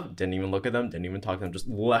 Morning of, didn't even look at them, didn't even talk to them, just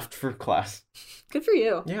left for class. Good for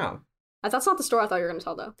you. Yeah. That's not the story I thought you were going to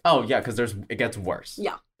tell, though. Oh, yeah, because it gets worse.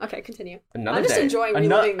 Yeah. Okay, continue. I'm just enjoying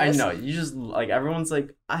reliving this. I know. You just, like, everyone's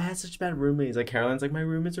like, I had such bad roommates. Like, Caroline's like, my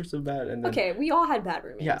roommates are so bad. And then, okay, we all had bad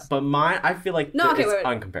roommates. Yeah, but mine, I feel like it's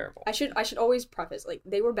uncomparable. I should always preface, like,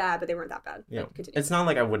 they were bad, but they weren't that bad. Yeah. Continue. It's not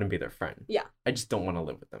like I wouldn't be their friend. Yeah. I just don't want to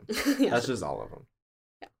live with them. Yeah. That's just all of them.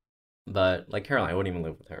 Yeah. But, like, Caroline, I wouldn't even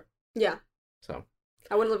live with her. Yeah. So.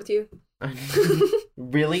 I wouldn't live with you.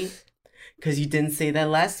 Really? Because you didn't say that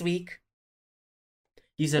last week.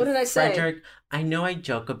 You said, what did I say? Frederick, I know I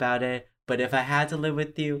joke about it, but if I had to live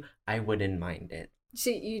with you, I wouldn't mind it.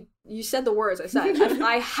 See, you said the words I said. If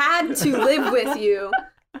I had to live with you,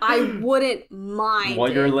 I wouldn't mind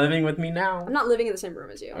Well, you're living with me now. I'm not living in the same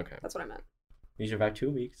room as you. Okay. That's what I meant. You survived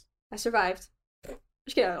 2 weeks. I survived. I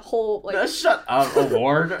should get a whole, like... Shut up.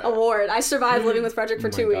 Award? Award. I survived living with Frederick for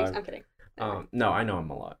 2 weeks. I'm kidding. No, I know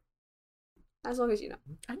him a lot. As long as you know.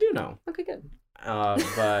 I do know. Okay, good.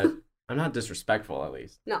 But I'm not disrespectful, at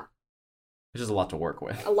least. No. There's just a lot to work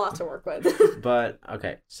with. A lot to work with. But,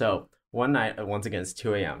 okay, so one night, once again, it's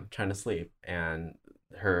 2 a.m., trying to sleep, and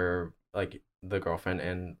her, like, the girlfriend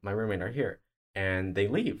and my roommate are here, and they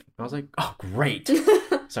leave. I was like, oh, great.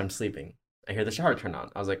 So I'm sleeping. I hear the shower turn on.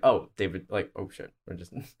 I was like, oh, David, like, oh, shit. We're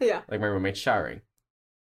just, yeah. Like, my roommate's showering.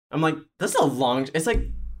 I'm like, that's a long, it's like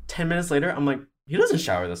 10 minutes later, I'm like, he doesn't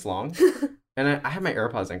shower this long. And I had my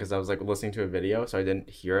AirPods in because I was, like, listening to a video, so I didn't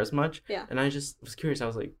hear as much. Yeah. And I just was curious. I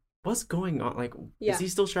was like, what's going on? Like, yeah. Is he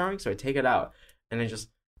still showering? So I take it out, and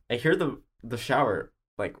I hear the shower,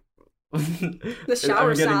 like... the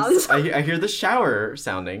shower sounds. I hear the shower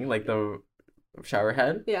sounding, like the shower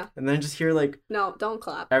head. Yeah. And then I just hear like no, don't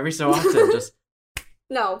clap. Every so often, just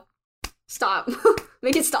no, stop.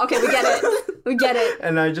 Make it stop. Okay, we get it. We get it.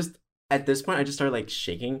 And I just at this point I just started like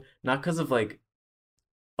shaking, not because of like,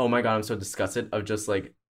 oh my god, I'm so disgusted, of just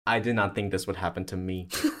like I did not think this would happen to me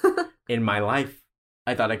in my life.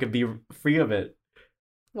 I thought I could be free of it.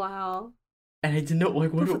 Wow. And I didn't know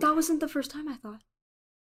like what. That wasn't the first time, I thought.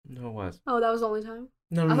 No, it was. Oh, that was the only time?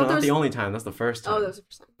 No, not the only time. That's the first time. Oh, that was the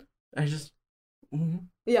first time. I just...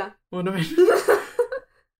 Yeah. What do I...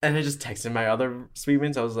 And I just texted my other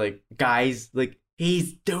sweetmates. I was like, guys, like,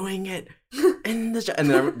 he's doing it in the... And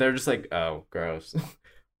they're just like, oh, gross.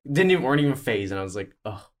 weren't even phased. And I was like,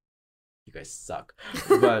 oh, you guys suck.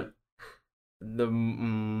 But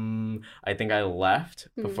I think I left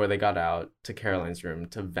before they got out to Caroline's room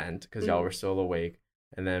to vent because y'all were still awake.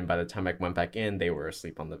 And then by the time I went back in, they were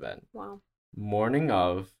asleep on the bed. Wow. Morning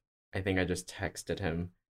of, I think I just texted him,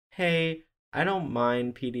 hey, I don't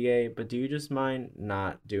mind PDA, but do you just mind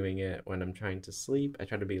not doing it when I'm trying to sleep? I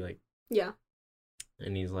try to be like... Yeah.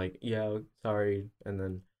 And he's like, yeah, sorry. And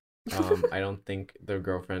then I don't think the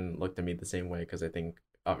girlfriend looked at me the same way because I think,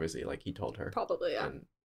 obviously, like, he told her. Probably, yeah. And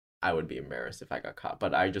I would be embarrassed if I got caught,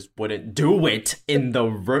 but I just wouldn't do it in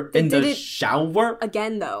the shower.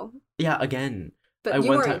 Again, though. Yeah, again. But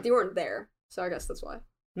you weren't there, so I guess that's why.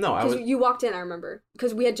 No, I was. You walked in, I remember,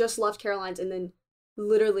 because we had just left Caroline's, and then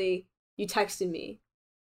literally you texted me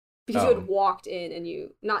because you had walked in and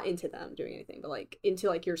you not into them doing anything, but like into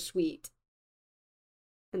like your suite,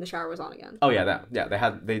 and the shower was on again. Oh yeah,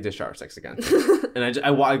 they did shower sex again, and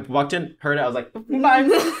I walked in, heard it, I was like, bye.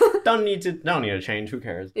 don't need to change. Who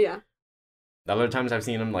cares? Yeah. The other times I've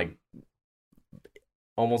seen him like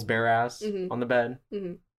almost bare ass on the bed.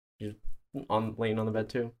 Just laying on the bed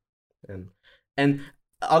too, and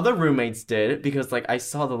other roommates did because like I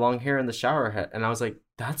saw the long hair in the shower head and I was like,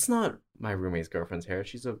 that's not my roommate's girlfriend's hair.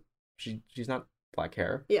 She's not black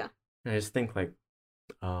hair. Yeah. And I just think like,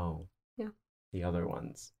 oh yeah, the other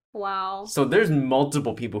ones. Wow. So there's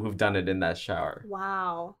multiple people who've done it in that shower.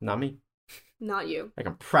 Wow. Not me. Not you. I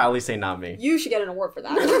can proudly say not me. You should get an award for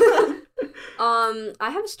that.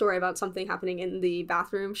 I have a story about something happening in the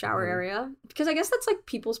bathroom shower area because I guess that's like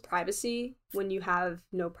people's privacy when you have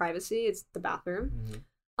no privacy. It's the bathroom.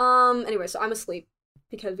 Anyway, so I'm asleep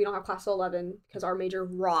because we don't have class till 11 because our major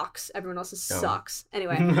rocks. Everyone else's sucks.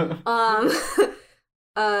 Anyway, and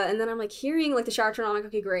then I'm like hearing like the shower turn on. I'm like,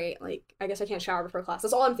 okay, great. Like I guess I can't shower before class.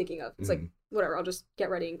 That's all I'm thinking of. It's like whatever. I'll just get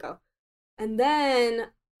ready and go. And then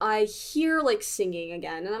I hear like singing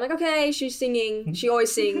again, and I'm like, okay, she's singing. She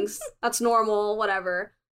always sings. That's normal,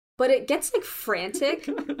 whatever. But it gets like frantic.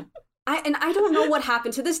 I don't know what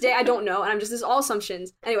happened to this day. I don't know, and this is all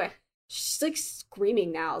assumptions. Anyway, she's like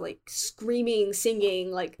screaming now, like screaming,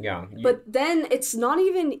 singing, like. Yeah. But then it's not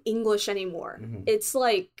even English anymore. It's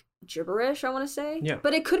like gibberish, I want to say. Yeah.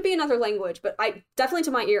 But it could be another language. But I definitely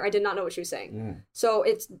to my ear, I did not know what she was saying. So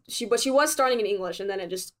she was starting in English, and then it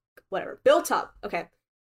just whatever built up. Okay.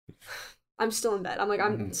 I'm still in bed. I'm like,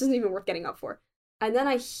 this isn't even worth getting up for. And then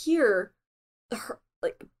I hear her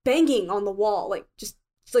like banging on the wall, like just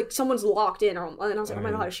like someone's locked in. And I was like, oh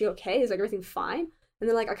my god, is she okay? Is like everything fine? And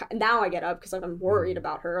then like now I get up because like I'm worried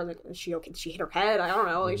about her. I'm like, is she okay? Did she hit her head? I don't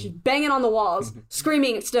know. Like she's banging on the walls,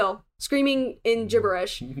 screaming in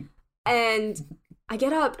gibberish. And I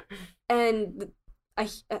get up and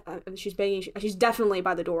she's banging. She's definitely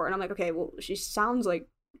by the door. And I'm like, okay, well she sounds like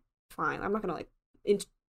fine. I'm not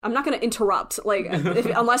gonna interrupt, like,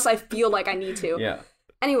 unless I feel like I need to. Yeah.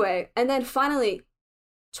 Anyway, and then finally,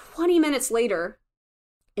 20 minutes later,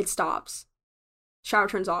 it stops. Shower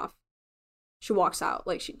turns off. She walks out,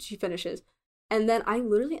 like, she finishes. And then I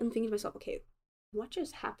literally am thinking to myself, okay, what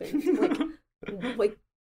just happened? Like,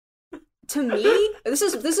 to me, this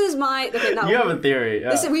is my... Okay, now, you have a theory,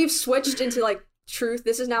 yeah. We've switched into, like, truth.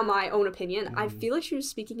 This is now my own opinion. I feel like she was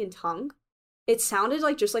speaking in tongue. It sounded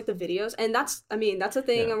like just like the videos, and that's a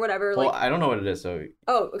thing or whatever. Well, like, I don't know what it is, so...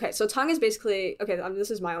 Oh, okay, so tongue is basically... Okay,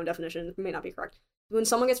 this is my own definition. It may not be correct. When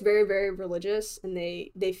someone gets very, very religious, and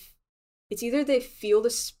it's either they feel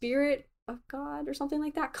the spirit of God or something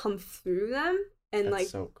like that come through them, and that's like...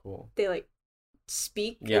 so cool. They, like,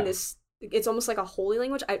 speak in this... It's almost like a holy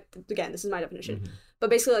language. Again, this is my definition.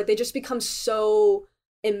 But basically, like, they just become so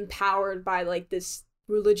empowered by, like, this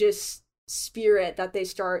religious... spirit that they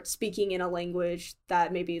start speaking in a language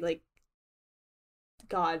that maybe like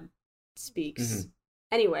God speaks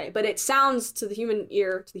anyway, but it sounds to the human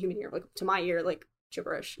ear, like to my ear, like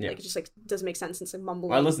gibberish. Like it just like doesn't make sense. It's like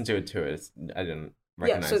mumbling. Well, I listened to it too. I didn't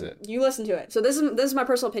recognize it. You listen to it. So this is my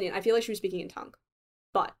personal opinion. I feel like she was speaking in tongue,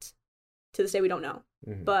 but to this day we don't know.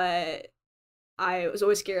 But I was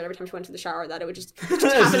always scared every time she went to the shower that it would just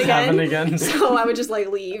happen again. So I would just like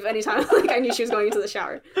leave anytime like I knew she was going into the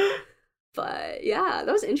shower. But yeah,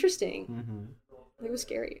 that was interesting. Mm-hmm. It was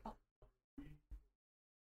scary. Oh.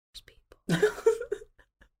 There's people.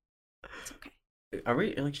 It's okay. Are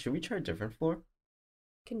we like? Should we try a different floor?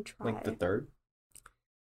 Can try. Like the third.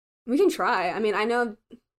 We can try. I mean,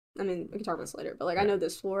 we can talk about this later. But like, I know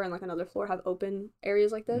this floor and like another floor have open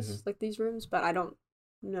areas like this, like these rooms. But I don't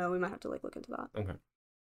know. We might have to like look into that. Okay.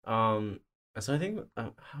 So I think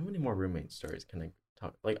how many more roommate stories can I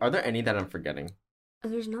talk? Like, are there any that I'm forgetting?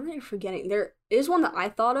 There's none that you're forgetting. There is one that I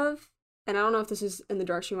thought of, and I don't know if this is in the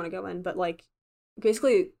direction you want to go in, but like,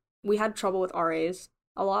 basically, we had trouble with RAs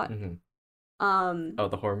a lot. Mm-hmm.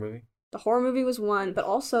 The horror movie? The horror movie was one, but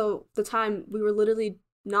also the time we were literally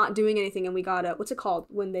not doing anything and we got what's it called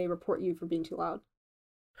when they report you for being too loud?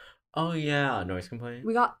 Oh yeah, noise complaint.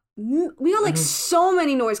 We got like so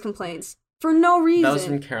many noise complaints for no reason. That was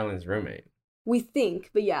from Carolyn's roommate. We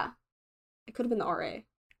think, but yeah. It could have been the RA.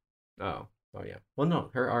 Oh yeah. Well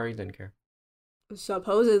no, her RA didn't care.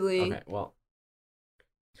 Supposedly. Okay, well.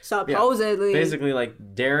 Supposedly. Yeah, basically like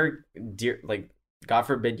dear like God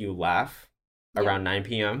forbid you laugh around 9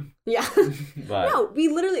 p.m. Yeah. But no, we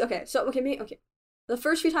literally okay. The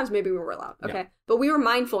first few times maybe we were loud, okay, yeah. But we were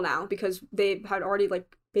mindful now because they had already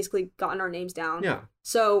like basically gotten our names down. Yeah.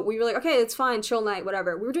 So we were like, okay, it's fine, chill night,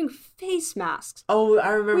 whatever. We were doing face masks. Oh,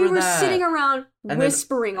 I remember that. We were sitting around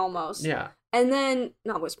whispering almost. Yeah. And then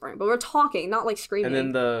not whispering, but we're talking, not like screaming.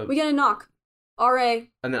 And then we get a knock. RA.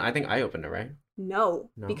 And then I think I opened it, right? No,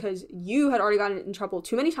 because you had already gotten in trouble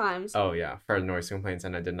too many times. Oh yeah, for noise complaints,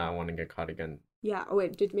 and I did not want to get caught again. Yeah. Oh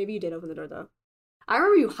wait, maybe you did open the door though. I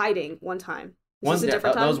remember you hiding one time.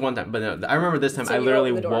 That was one time, but no, I remember this time. So I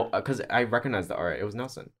literally woke because I recognized the RA. It was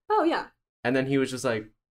Nelson. Oh yeah. And then he was just like,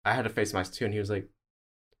 I had a face mask too, and he was like,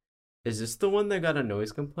 "Is this the one that got a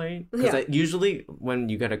noise complaint?" Because usually when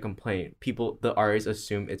you get a complaint, the RAs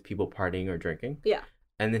assume it's people partying or drinking. Yeah.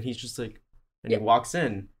 And then he's just like, he walks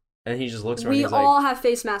in, and he just looks around. We all have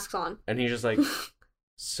face masks on. And he's just like,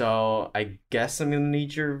 so I guess I'm gonna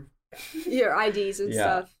need your IDs and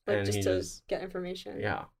stuff, like just to get information.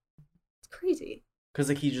 Yeah. Crazy. Because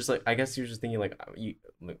like he just like I guess he was just thinking like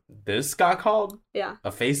this got called a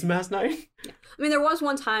face mask night. Yeah. I mean there was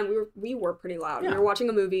one time we were pretty loud. We were watching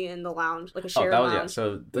a movie in the lounge, like a shared lounge.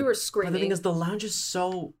 So we were screaming. But the thing is the lounge is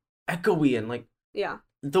so echoey and like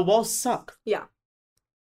the walls suck. Yeah.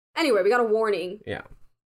 Anyway, we got a warning. Yeah.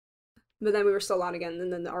 But then we were still loud again,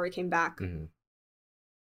 and then the RA came back. Mm-hmm.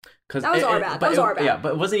 That was our bad. That was our bad. Yeah,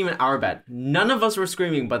 but it wasn't even our bad. None of us were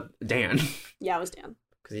screaming, but Dan. Yeah, it was Dan.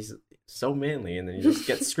 Because he's so manly, and then he just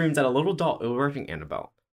gets screams at a little doll. It was working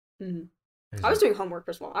Annabelle. Mm-hmm. I was doing homework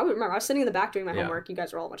first of all. I was sitting in the back doing my homework. You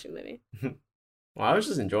guys were all watching the movie. Well, I was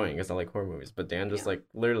just enjoying because I like horror movies. But Dan just like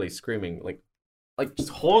literally screaming, like just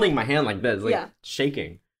holding my hand like this, like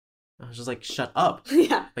shaking. I was just like, "Shut up!"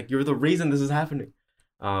 Yeah, like you're the reason this is happening.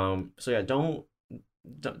 So yeah, don't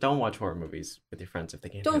watch horror movies with your friends if they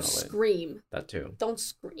can't. Don't scream. That too. Don't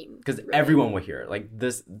scream. Because everyone will hear it. Like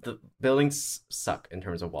the buildings suck in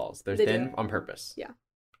terms of walls. They're thin on purpose. Yeah.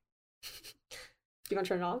 Do you want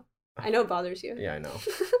to turn it off? I know it bothers you. Yeah, I know.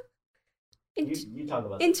 You talk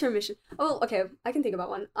about intermission. Oh, okay. I can think about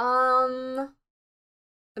one. I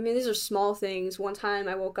mean, these are small things. One time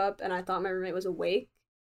I woke up and I thought my roommate was awake,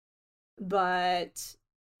 but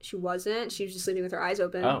she wasn't. She was just sleeping with her eyes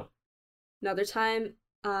open. Oh. Another time,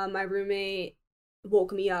 my roommate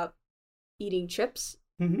woke me up eating chips,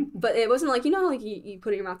 but it wasn't like like you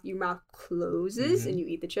put it in your mouth closes and you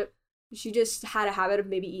eat the chip. She just had a habit of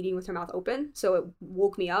maybe eating with her mouth open, so it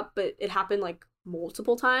woke me up. But it happened like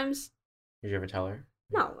multiple times. Did you ever tell her?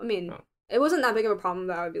 No, I mean it wasn't that big of a problem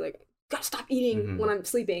that I would be like, gotta stop eating when I'm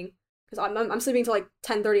sleeping, because I'm sleeping till like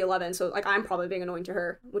 10:30, 11, so like I'm probably being annoying to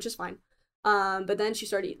her, which is fine. But then she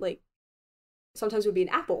started like. Sometimes it would be an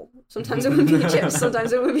apple. Sometimes it would be chips.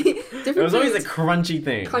 Sometimes it would be different. It was always a crunchy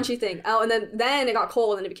thing. Oh, and then it got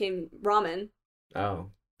cold and it became ramen.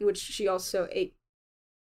 Oh. Which she also ate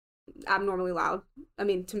abnormally loud. I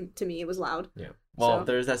mean, to me, it was loud. Yeah. Well,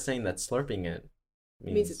 there's that saying that slurping it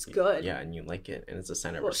means it's good. Yeah, and you like it, and it's a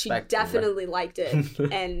sign of respect. She definitely liked it,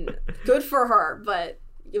 and good for her. But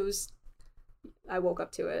it was, I woke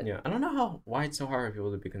up to it. Yeah, I don't know why it's so hard for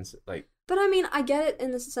people to be like. But I mean, I get it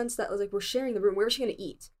in the sense that like we're sharing the room. Where is she gonna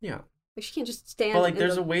eat? Yeah. Like she can't just stand. But like,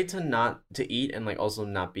 there's a way to not to eat and like also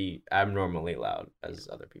not be abnormally loud as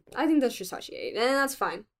other people. I think that's just how she ate, and that's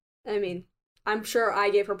fine. I mean, I'm sure I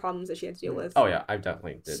gave her problems that she had to deal with. Oh yeah, I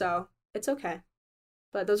definitely did. So it's okay.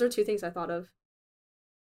 But those are two things I thought of.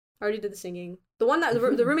 I already did the singing. The one that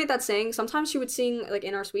the roommate that sang, sometimes she would sing like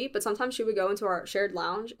in our suite, but sometimes she would go into our shared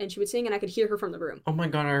lounge and she would sing, and I could hear her from the room. Oh my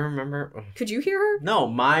god, I remember. Could you hear her? No,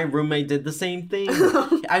 my roommate did the same thing.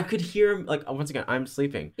 I could hear him, like, once again, I'm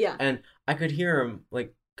sleeping. Yeah. And I could hear him,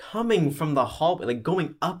 like, coming from the hallway, like,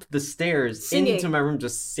 going up the stairs singing. Into my room,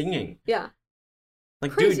 just singing. Yeah.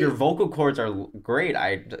 Like, Crazy. dude, your vocal cords are great.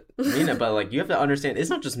 I mean it, but, like, you have to understand, it's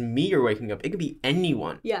not just me you're waking up. It could be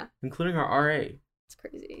anyone. Yeah. Including our RA. It's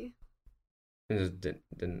crazy. And just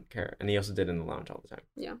didn't care. And he also did in the lounge all the time.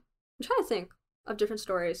 Yeah. I'm trying to think of different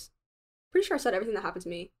stories. Pretty sure I said everything that happened to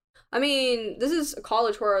me. I mean, this is a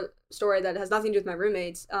college horror story that has nothing to do with my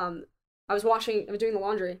roommates. I was doing the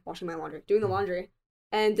laundry,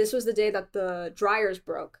 and this was the day that the dryers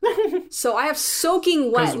broke. So I have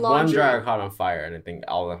soaking wet laundry. One dryer caught on fire, and I think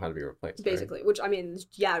all of them had to be replaced. Basically, right? which, I mean,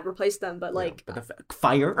 yeah, replace them, but like... Yeah, but the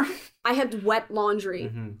fire? I had wet laundry,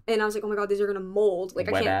 and I was like, oh my god, these are gonna mold. Like,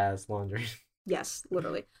 I can't... Wet-ass laundry. Yes,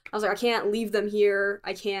 literally. I was like, I can't leave them here.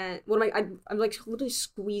 I can't... What am I... I'm like literally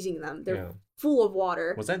squeezing them. They're full of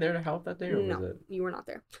water. Was I there to help that day, or no, was it... you were not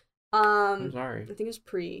there. I'm sorry. I think it was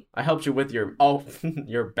pre. I helped you with your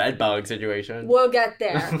your bed bug situation. We'll get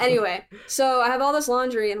there. Anyway, so I have all this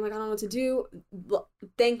laundry, and I'm like, I don't know what to do.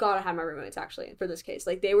 Thank God I had my roommates, actually, for this case.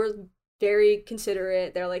 Like, they were very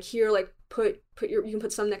considerate. They're like, here, like, you can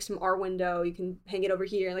put some next to our window. You can hang it over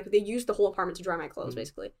here. And, like, they used the whole apartment to dry my clothes,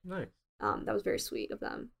 basically. Nice. That was very sweet of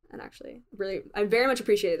them, and actually, really, I very much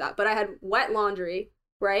appreciated that. But I had wet laundry,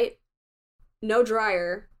 right? No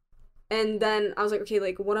dryer. And then I was like, okay,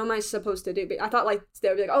 like, what am I supposed to do? I thought, like, they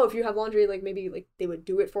would be like, oh, if you have laundry, like, maybe, like, they would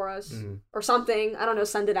do it for us or something. I don't know,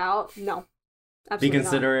 send it out. No. Absolutely be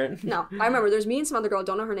considerate. Not. No. I remember there's me and some other girl,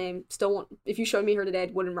 don't know her name, still won't, if you showed me her today,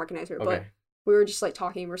 I wouldn't recognize her. Okay. But we were just, like,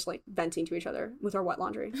 talking, we're just, like, venting to each other with our wet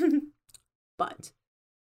laundry. But,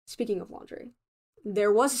 speaking of laundry,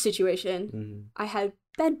 there was a situation, I had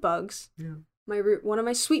bed bugs. Yeah. One of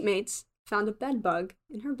my suite mates found a bed bug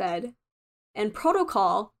in her bed, and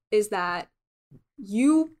protocol is that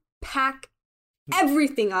you pack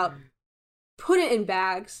everything up, put it in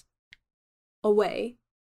bags, away,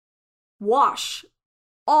 wash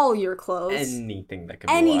all your clothes. Anything that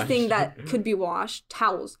could be washed.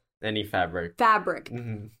 Towels. Any fabric.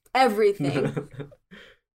 Everything.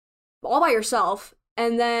 All by yourself.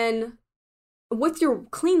 And then with your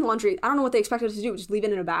clean laundry, I don't know what they expect us to do. Just leave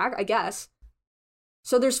it in a bag, I guess.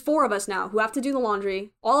 So there's 4 of us now who have to do the laundry,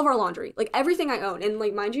 all of our laundry, like everything I own. And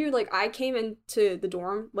like, mind you, like I came into the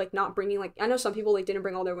dorm, like not bringing, like, I know some people like didn't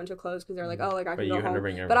bring all their winter clothes because they're like, oh, like I can go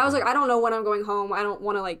home. But I was like, I don't know when I'm going home. I don't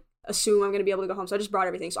want to like assume I'm going to be able to go home. So I just brought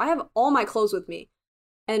everything. So I have all my clothes with me.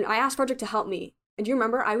 And I asked Frederick to help me. And do you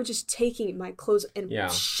remember? I was just taking my clothes and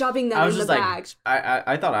shoving them in the bags.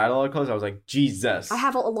 I thought I had a lot of clothes. I was like, Jesus. I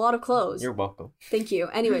have a lot of clothes. You're welcome. Thank you.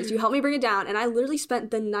 Anyways, you helped me bring it down. And I literally spent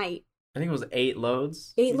the night. I think it was 8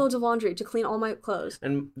 loads. 8 loads of laundry to clean all my clothes.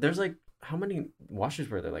 And there's like, how many washers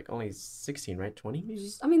were there? Like only 16, right? 20?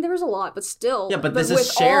 I mean, there was a lot, but still. Yeah, but this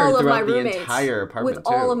is shared throughout the entire apartment with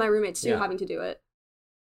all of my roommates too having to do it.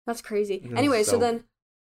 That's crazy. Anyway, so then,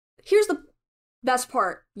 here's the best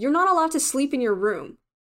part. You're not allowed to sleep in your room.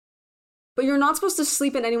 But you're not supposed to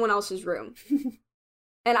sleep in anyone else's room.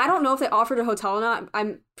 And I don't know if they offered a hotel or not.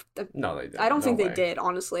 No, they didn't. I don't think they did,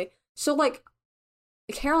 honestly. So, like,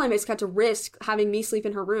 Caroline basically had to risk having me sleep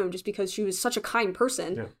in her room just because she was such a kind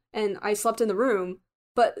person. Yeah. And I slept in the room.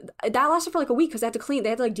 But that lasted for like a week because they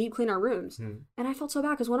had to like deep clean our rooms. And I felt so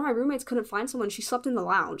bad because one of my roommates couldn't find someone. She slept in the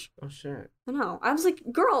lounge. Oh, shit. I know. I was like,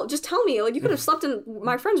 girl, just tell me. Like, you could have slept in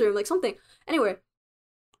my friend's room, like something. Anyway,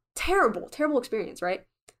 terrible experience, right?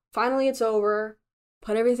 Finally, it's over.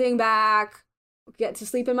 Put everything back. Get to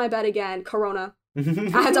sleep in my bed again. Corona. I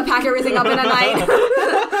had to pack everything up in a night.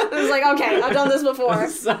 I was like, okay, I've done this before.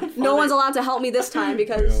 So no one's allowed to help me this time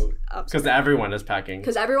because everyone is packing.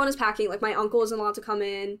 Because everyone is packing. Like, my uncle isn't allowed to come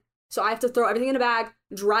in. So I have to throw everything in a bag,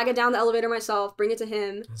 drag it down the elevator myself, bring it to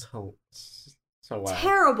him. So wild.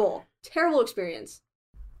 Terrible experience.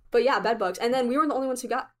 But yeah, bed bugs. And then we weren't the only ones who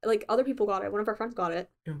got, like, other people got it. One of our friends got it.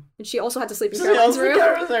 Yeah. And she also had to sleep in Caroline's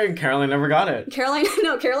room. Caroline never got it. Caroline,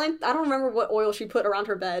 I don't remember what oil she put around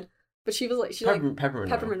her bed. But she was like,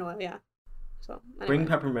 peppermint oil, yeah. So anyway. Bring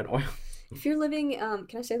peppermint oil. If you're living, can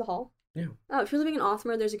I say the hall? Yeah. Oh, if you're living in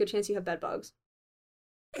Othmer, there's a good chance you have bed bugs.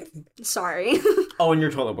 Sorry. Oh, and your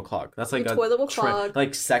toilet will clog. That's like your toilet will clog.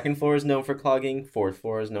 Like, 2nd floor is known for clogging. 4th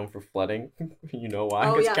floor is known for flooding. You know why?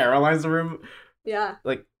 Because Caroline's room. Yeah.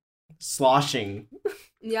 Like, sloshing.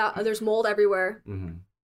 Yeah, there's mold everywhere.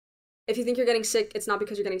 If you think you're getting sick, it's not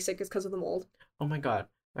because you're getting sick, it's because of the mold. Oh my god.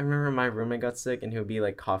 I remember my roommate got sick and he would be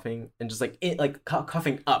like coughing and just like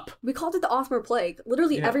coughing up. We called it the Othmer plague.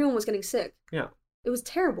 Literally everyone was getting sick. Yeah. It was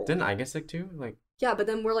terrible. Didn't I get sick too? Like. Yeah, but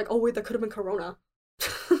then we're like, oh wait, that could have been corona.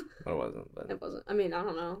 But it wasn't. But... It wasn't. I mean, I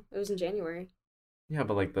don't know. It was in January. Yeah,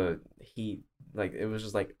 but like the heat, like it was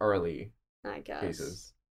just like early. I guess.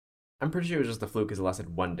 Cases. I'm pretty sure it was just the flu because it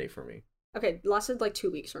lasted 1 day for me. Okay, it lasted like 2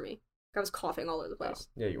 weeks for me. I was coughing all over the place.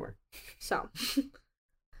 Oh, yeah, you were. So.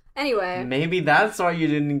 Anyway. Maybe that's why you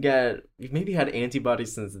didn't get... Maybe you had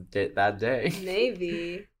antibodies since that day.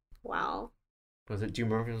 Maybe. Wow. Was it... Do you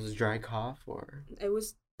remember if it was a dry cough or... It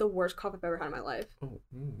was the worst cough I've ever had in my life. Oh,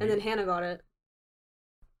 and then Hannah got it.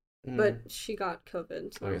 But she got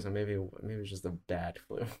COVID. So. Okay, so maybe it was just a bad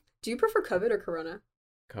flu. Do you prefer COVID or corona?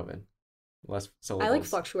 COVID. Less syllables. I like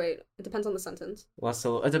fluctuate. It depends on the sentence.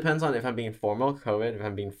 It depends on if I'm being formal, COVID. If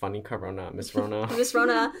I'm being funny, corona. Miss Rona. Miss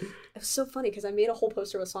Rona. It was so funny because I made a whole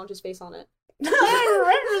poster with Sandra's face on it. I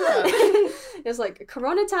remember that. It was like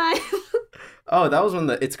corona time. Oh, that was when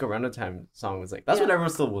the "It's Corona Time" song was like. That's what everyone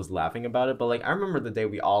still was laughing about it. But like, I remember the day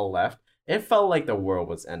we all left. It felt like the world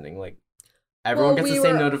was ending. Like. Everyone gets the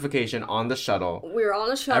same notification on the shuttle. We were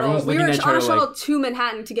on a shuttle. We were on a shuttle to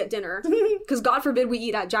Manhattan to get dinner. Because God forbid we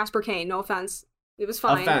eat at Jasper Kane. No offense. It was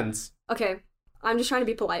fine. Offense. Okay. I'm just trying to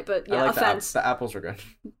be polite, but yeah, like offense. The apples were good.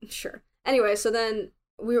 Sure. Anyway, so then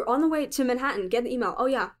we were on the way to Manhattan. Get the email. Oh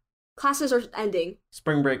yeah. Classes are ending.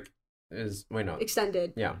 Spring break is... Wait, no.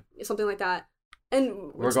 Extended. Yeah. Something like that.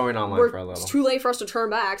 And we're going online for a little. It's too late for us to turn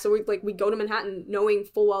back, so we go to Manhattan knowing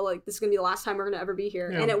full well like this is gonna be the last time we're gonna ever be here,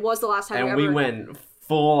 and it was the last time. And we went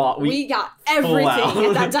full on. We got everything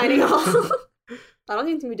at that dining hall. I don't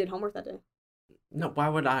even think we did homework that day. No, why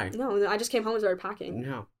would I? No, I just came home and started packing.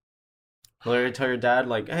 No. Literally tell your dad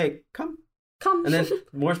like, hey, come. And then the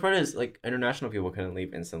worst part is like international people couldn't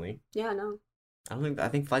leave instantly. Yeah, no. I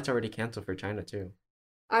think flights already canceled for China too.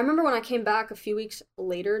 I remember when I came back a few weeks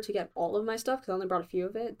later to get all of my stuff, because I only brought a few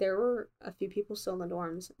of it, there were a few people still in the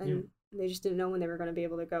dorms, and they just didn't know when they were going to be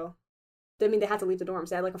able to go. I mean, they had to leave the dorms.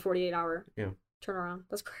 They had like a 48-hour turnaround.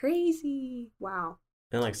 That's crazy. Wow.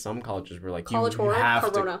 And like some colleges were like, college horror,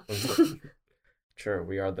 corona. Sure,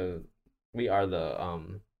 we are the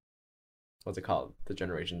what's it called? The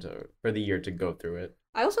generation for the year to go through it.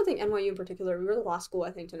 I also think NYU in particular, we were the last school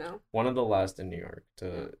I think to know. One of the last in New York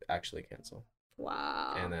to actually cancel.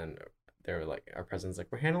 Wow. And then they were like, our president's like,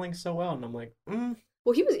 we're handling so well. And I'm like,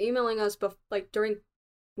 Well, he was emailing us like during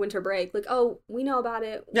winter break, like, oh, we know about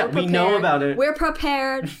it. Yeah, we know about it. We're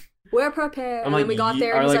prepared. We're prepared. And then we got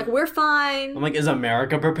there and he's like, we're fine. I'm like, is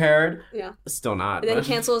America prepared? Yeah. Still not. And then he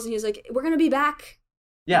cancels and he's like, we're going to be back.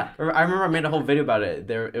 Yeah. I remember I made a whole video about it.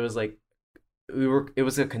 It was like, it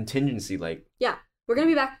was a contingency, like. Yeah. We're going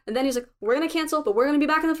to be back. And then he's like, we're going to cancel, but we're going to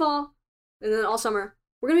be back in the fall. And then all summer.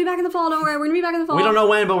 We're going to be back in the fall, don't worry. We're going to be back in the fall. We don't know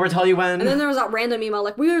when, but we'll tell you when. And then there was that random email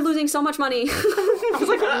like, we are losing so much money. I was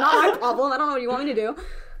like, not my problem. I don't know what you want me to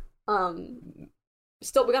do.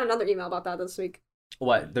 Still, we got another email about that this week.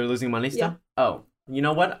 What? They're losing money still? Yeah. Oh. You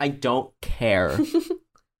know what? I don't care.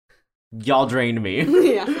 Y'all drained me.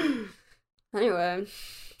 Yeah. Anyway,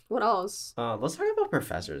 what else? Let's talk about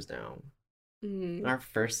professors now. Our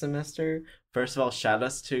first semester. First of all, shout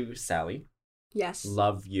outs to Sally. Yes.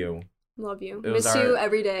 Love you. Love you. Miss you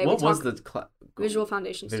every day. What was the Visual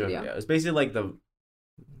Foundation Studio? Yeah, it's basically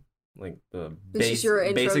like the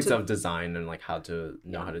basics of design and like how to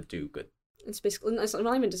know how to do good. It's basically it's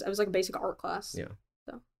not even just. It was like a basic art class. Yeah.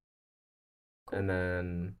 So. Cool. And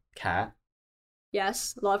then Kat.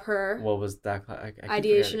 Yes, love her. What was that class?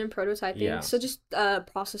 Ideation and prototyping. Yeah. So just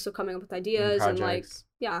process of coming up with ideas and like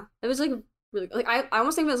it was like. Really, like I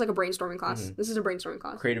almost think of it as like a brainstorming class. This is a brainstorming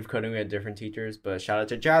class. Creative coding, we had different teachers, but shout out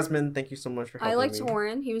to Jasmine. Thank you so much for helping me. I liked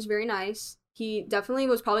Oren. He was very nice. He definitely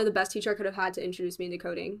was probably the best teacher I could have had to introduce me into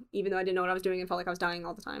coding, even though I didn't know what I was doing and felt like I was dying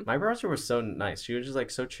all the time. My professor was so nice. She was just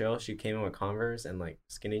like so chill. She came in with Converse and like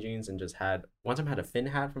skinny jeans and just had a Finn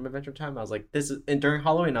hat from Adventure Time. I was like, and during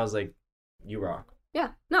Halloween, I was like, you rock. Yeah.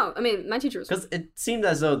 No, I mean, my teacher was because it seemed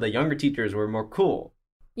as though the younger teachers were more cool.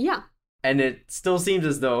 Yeah. And it still seems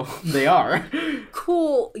as though they are.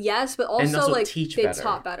 Cool, yes, but also like they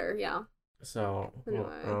taught better, yeah. So,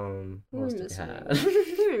 anyway, what else did we have?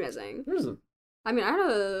 We were missing. I mean, I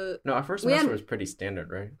had our first semester was pretty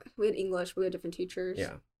standard, right? We had English, we had different teachers.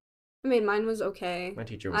 Yeah. I mean, mine was okay. My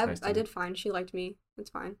teacher was nice too. I did fine. She liked me.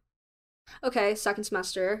 It's fine. Okay, second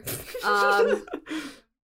semester.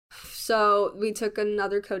 So we took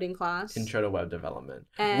another coding class. Intro to Web Development.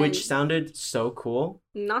 Which sounded so cool.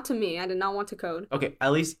 Not to me. I did not want to code. Okay,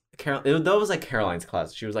 at least that was like Caroline's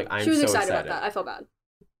class. She was like, she was excited about that. I felt bad.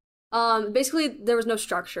 Basically, there was no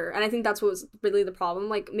structure, and I think that's what was really the problem.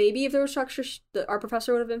 Like, maybe if there was structure, our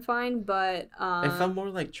professor would have been fine, but it felt more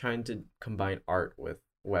like trying to combine art with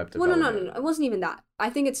web well, development. no, it wasn't even that.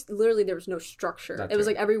 I think it's literally there was no structure. It was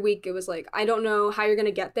like every week it was like, I don't know how you're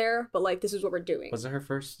gonna get there, but like this is what we're doing. Was it her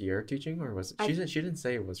first year teaching, or was it? She didn't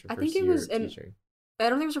say it was her I first think it year was teaching. I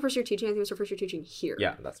don't think it was her first year teaching. I think it was her first year teaching here.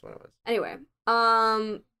 Yeah, that's what it was. Anyway,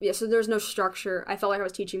 yeah. So there's no structure. I felt like I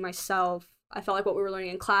was teaching myself. I felt like what we were learning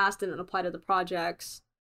in class didn't apply to the projects.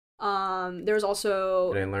 There was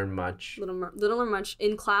also didn't learn much. Didn't learn much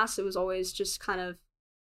in class. It was always just kind of.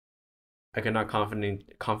 I could not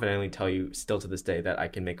confidently tell you still to this day that I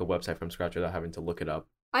can make a website from scratch without having to look it up.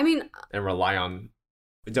 I mean, and rely on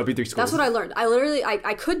W3 Schools. That's what I learned. I literally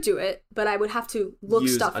I could do it, but I would have to look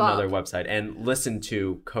stuff up. Use another website and listen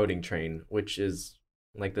to Coding Train, which is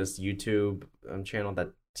like this YouTube channel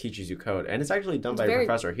that teaches you code, and it's actually done by a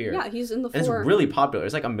professor here. Yeah, he's in the floor. And it's really popular.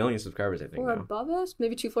 It's like 1 million subscribers, I think. Or above us,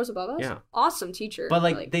 maybe 2 floors above us. Yeah, awesome teacher. But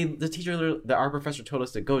like our professor told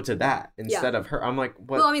us to go to that instead of her. I'm like,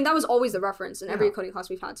 what? Well, I mean, that was always the reference in every coding class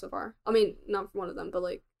we've had so far. I mean, not one of them, but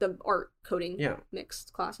like the art coding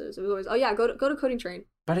mixed classes. It was always, go to Coding Train.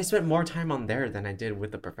 But I spent more time on there than I did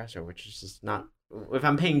with the professor, which is just not. If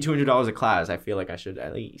I'm paying $200 a class, I feel like I should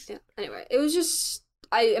at least. Yeah. Anyway, it was just.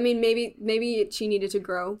 I mean, maybe she needed to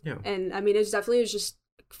grow. Yeah. And I mean, it was just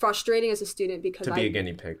frustrating as a student because to be a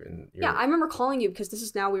guinea pig. Yeah, I remember calling you because this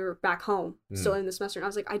is now we were back home, still in the semester, and I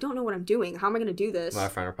was like, I don't know what I'm doing. How am I going to do this? My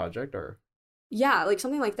final project, or? Yeah, like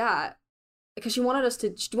something like that. Because she wanted us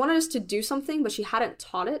to do something, but she hadn't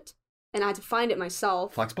taught it, and I had to find it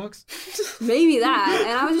myself. Flexbox? Maybe that,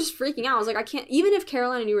 and I was just freaking out. I was like, I can't. Even if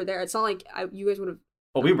Caroline and you were there, it's not like you guys would have.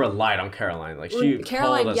 Well, we relied on Caroline. Like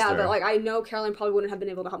Caroline, us through. But like I know Caroline probably wouldn't have been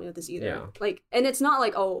able to help me with this either. Yeah. Like, and it's not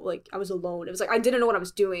like I was alone. It was like I didn't know what I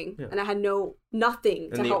was doing, and I had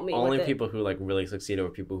nothing to help me. The only with people who like really succeeded were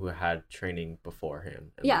people who had training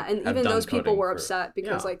beforehand. And even those people were upset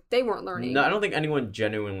because like they weren't learning. No, I don't think anyone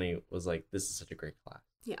genuinely was like, "This is such a great class."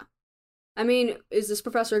 Yeah, I mean, is this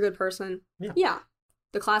professor a good person? Yeah.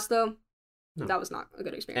 The class though, that was not a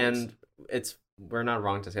good experience. And we're not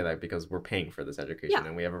wrong to say that because we're paying for this education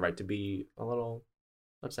and we have a right to be a little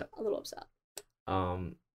upset.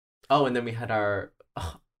 And then we had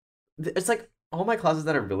it's like all my classes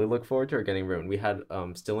that I really look forward to are getting ruined. We had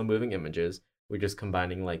still and moving images. We're just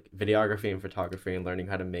combining like videography and photography and learning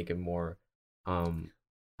how to make it more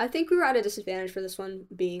I think we were at a disadvantage for this one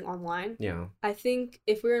being online. Yeah. I think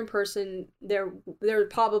if we were in person, there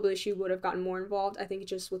probably she would have gotten more involved. I think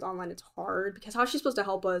just with online it's hard because how's she supposed to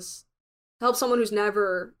help someone who's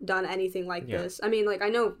never done anything like this? I mean, like I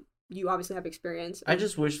know you obviously have experience. I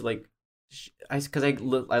just wish like because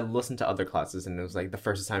I listened to other classes and it was like the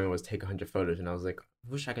first assignment was take 100 photos and I was like,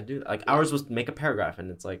 I wish I could do that. Like ours was make a paragraph and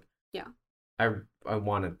it's like I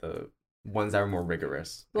wanted the ones that were more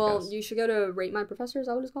rigorous. Well, you should go to Rate My Professor. Is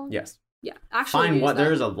that what it's called? Yes. Yeah. Actually,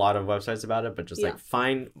 there's a lot of websites about it, but just like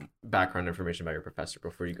find background information about your professor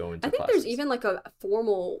before you go into classes. I think there's even like a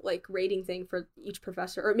formal like rating thing for each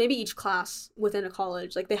professor or maybe each class within a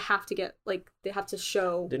college. Like they have to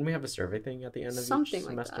show. Didn't we have a survey thing at the end of something each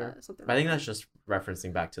semester? Like that, something. I think that's just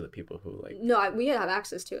referencing back to the people who like. No, we have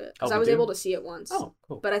access to it because I was able to see it once. Oh,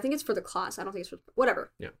 cool. But I think it's for the class. I don't think it's for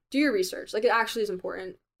whatever. Yeah. Do your research. Like it actually is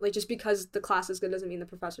important. Like, just because the class is good doesn't mean the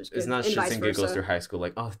professor's good. It's not shits and giggles through high school.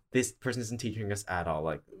 Like, oh, this person isn't teaching us at all.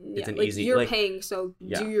 Like, it's an easy... You're paying, so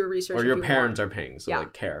do your research. Or your parents are paying, so,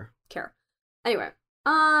 like, care. Anyway.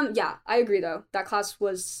 I agree, though. That class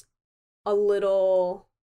was a little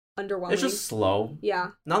underwhelming. It's just slow. Yeah.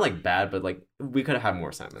 Not, like, bad, but, like, we could have had more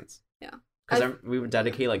assignments. Yeah. Because we would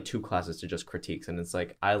dedicate, like, 2 classes to just critiques, and it's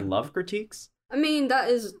like, I love critiques. I mean, that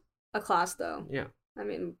is a class, though. Yeah. I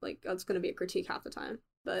mean, like, it's going to be a critique half the time.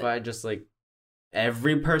 But I just like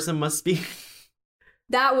every person must speak.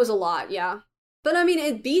 That was a lot, yeah. But I mean,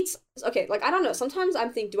 it beats. Okay, like I don't know. Sometimes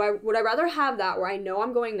I'm thinking, would I rather have that where I know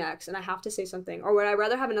I'm going next and I have to say something, or would I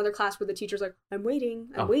rather have another class where the teacher's like, I'm waiting,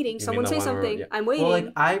 someone say something, I'm waiting. Well,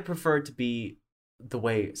 like I prefer it to be the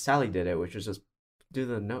way Sally did it, which is just do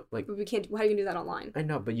the note. Like but we can't. How do you can do that online? I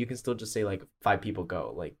know, but you can still just say like 5 people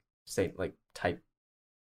go. Like say like type.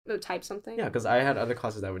 Oh, type something. Yeah, because I had other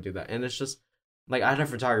classes that would do that, and it's just. Like, I had a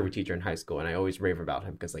photography teacher in high school, and I always rave about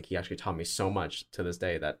him because, like, he actually taught me so much to this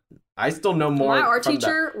day that I still know more. My art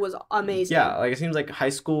teacher was amazing. Yeah, like, it seems like high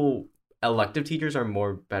school elective teachers are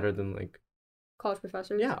more better than, like... college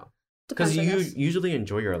professors? Yeah. Because you usually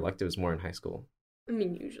enjoy your electives more in high school. I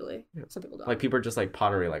mean, usually. Yeah. Some people don't. Like, people are just, like,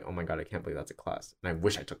 pottery, like, oh my god, I can't believe that's a class. And I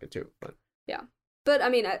wish I took it, too, but... Yeah. But, I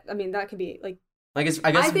mean, that could be, like... Like, I guess...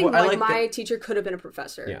 I think, my teacher could have been a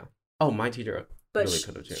professor. Yeah. Oh, my teacher... but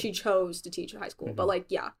she chose to teach at high school. But like,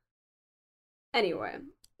 yeah. Anyway,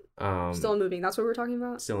 still in moving. That's what we were talking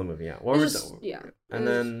about. Still in moving, yeah. Yeah. And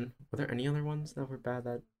then were there any other ones that were bad?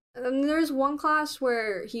 That there's one class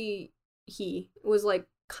where he was like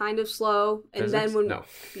kind of slow, and physics? then when no,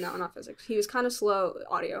 not physics. He was kind of slow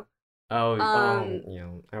audio. Yeah,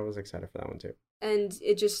 I was excited for that one too. And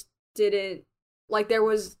it just didn't like it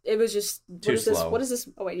was just too slow. What is this?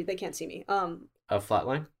 Oh wait, they can't see me. A flat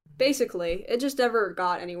line. Basically, it just never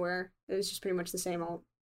got anywhere. It was just pretty much the same all.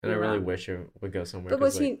 And I really wish it would go somewhere. But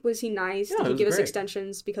was he nice? Yeah, Did he give us great.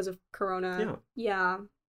 extensions because of Corona? Yeah.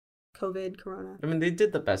 COVID, Corona. I mean, they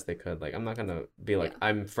did the best they could. Like, I'm not gonna be like,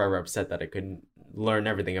 I'm forever upset that I couldn't learn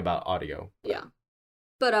everything about audio. Yeah.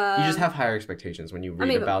 But you just have higher expectations when you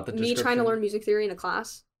read about the description. Me trying to learn music theory in a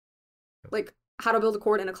class, like how to build a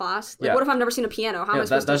chord in a class. Like, what if I've never seen a piano? How am I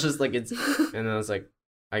supposed to? That's just like it's. And then it's like,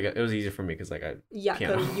 it was easier for me because like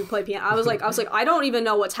because you play piano. I was like, I don't even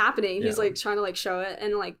know what's happening. He's like trying to like show it,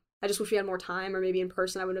 and like I just wish we had more time, or maybe in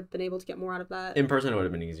person I would have been able to get more out of that. In person it would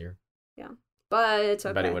have been easier. Yeah, but it's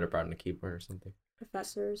okay. I bet he would have brought in a keyboard or something.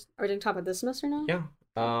 Professors. Are we going to talk about this semester now? Yeah.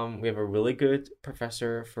 We have a really good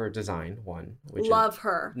professor for design one, which love is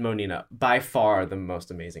her. Monina, by far the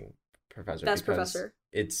most amazing professor. Best professor.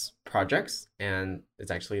 It's projects and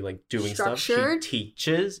it's actually like doing structured. Stuff. She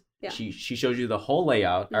teaches. Yeah. She shows you the whole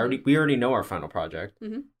layout. Mm-hmm. We already know our final project.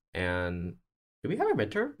 Mm-hmm. And did we have a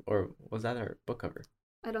midterm or was that our book cover?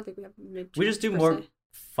 I don't think we have midterm. We just do more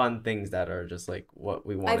fun things that are just like what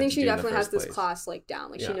we want. I think she definitely has this class like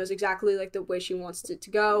down. Like she knows exactly like the way she wants it to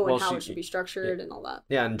go and how it should be structured and all that.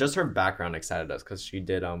 Yeah, and just her background excited us because she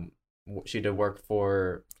did work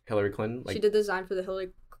for Hillary Clinton. She did the design for the Hillary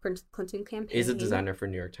Clinton campaign. Is a designer for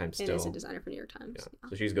New York Times still. And is a designer for New York Times. Yeah.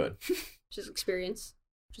 So she's good. She's experience,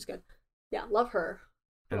 which is good. Yeah, love her.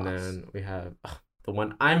 And then we have the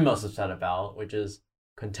one I'm most upset about, which is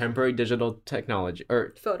contemporary digital technology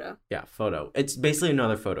or photo. Yeah, photo. It's basically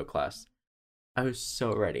another photo class. I was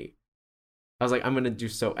so ready. I was like, I'm gonna do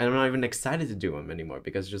so, and I'm not even excited to do them anymore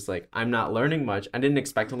because just like I'm not learning much. I didn't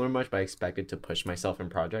expect to learn much, but I expected to push myself in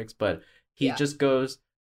projects. But he just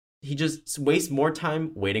wastes more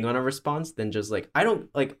time waiting on a response than just like I don't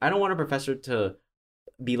want a professor to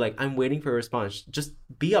be like I'm waiting for a response. Just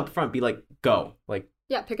be upfront. Be like go like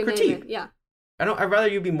pick a critique. name. Yeah. I'd rather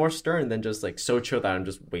you be more stern than just like so chill that I'm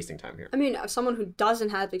just wasting time here. I mean, as someone who doesn't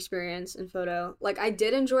have experience in photo, like I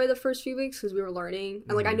did enjoy the first few weeks because we were learning,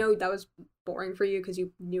 and like I know that was boring for you because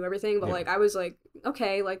you knew everything, but like I was like,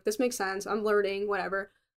 okay, like this makes sense. I'm learning, whatever.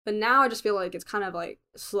 But now I just feel like it's kind of like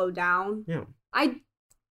slowed down. Yeah. I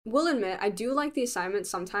will admit I do like the assignments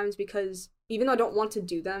sometimes because even though I don't want to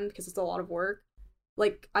do them because it's a lot of work,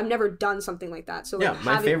 like I've never done something like that. So like,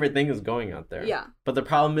 my favorite thing is going out there. Yeah. But the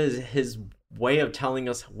problem is his way of telling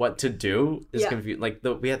us what to do is confused. Like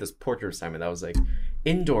we had this portrait assignment that was like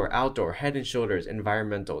indoor, outdoor, head and shoulders,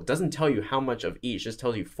 environmental. It doesn't tell you how much of each, just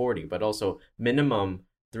tells you 40, but also minimum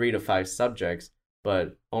 3 to 5 subjects,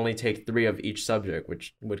 but only take 3 of each subject,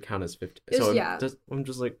 which would count as 50. I'm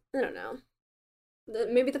just like, I don't know.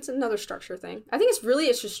 Maybe that's another structure thing. I think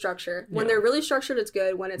it's just structure. When they're really structured, it's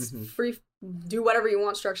good. When it's free, do whatever you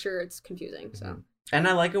want structure, it's confusing. So. And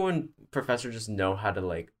I like it when professors just know how to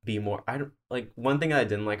like be more. I don't like one thing I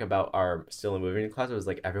didn't like about our still in moving class was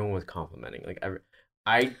like everyone was complimenting. Like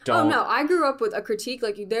I don't. Oh no, I grew up with a critique.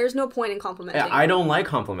 Like there's no point in complimenting. Yeah, I don't like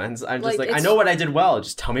compliments. I'm just like I know what I did well.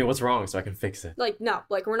 Just tell me what's wrong so I can fix it. Like no,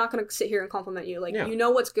 like we're not gonna sit here and compliment you. Like you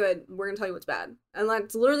know what's good. We're gonna tell you what's bad. And like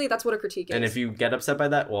that's what a critique is. And if you get upset by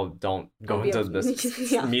that, well, don't go into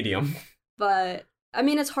this medium. But. I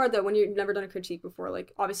mean, it's hard though when you've never done a critique before.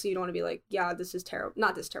 Like, obviously, you don't want to be like, "Yeah, this is terrible."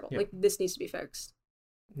 Not this terrible. Yeah. Like, this needs to be fixed.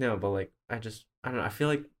 No, but like, I don't know. I feel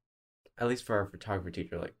like, at least for our photography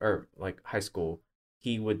teacher, like high school,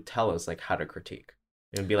 he would tell us like how to critique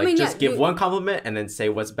and be like, give one compliment and then say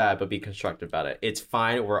what's bad, but be constructive about it. It's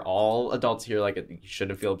fine. We're all adults here. Like, you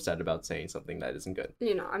shouldn't feel upset about saying something that isn't good.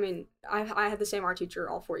 You know, I mean, I had the same art teacher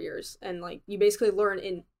all 4 years, and like, you basically learn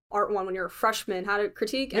in Art 1 when you're a freshman how to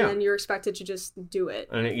critique, and then you're expected to just do it.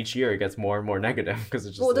 And each year it gets more and more negative because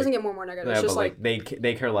it's just it doesn't get more and more negative. Yeah, it's just but like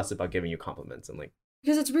they care less about giving you compliments and like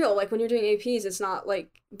because it's real. Like when you're doing APs, it's not like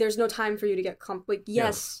there's no time for you to get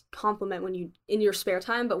compliment when you in your spare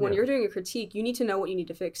time, but when you're doing a critique, you need to know what you need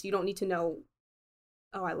to fix. You don't need to know,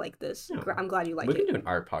 oh, I like this. Yeah. I'm glad you like it. We can do an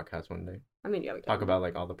art podcast one day. I mean, yeah, we can talk about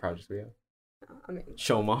like all the projects we have. I mean,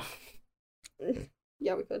 show them off.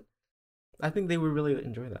 Yeah, we could. I think they would really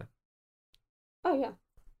enjoy that. Oh yeah,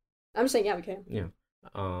 I'm saying yeah we can. Yeah,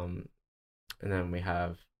 and then we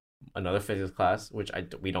have another physics class, which I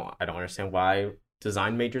don't understand why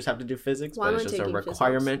design majors have to do physics, Why but it's am I just a taking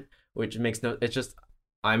requirement, physics? which makes no. It's just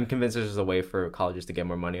I'm convinced there's a way for colleges to get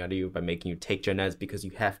more money out of you by making you take gen eds because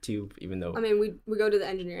you have to, even though. I mean, we go to the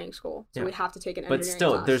engineering school, so we have to take an engineering But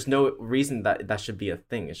still, class. there's no reason that should be a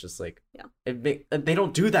thing. It's just like yeah, they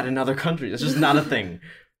don't do that in other countries. It's just not a thing.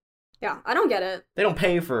 Yeah, I don't get it. They don't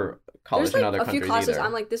pay for college in other countries either. There's a few classes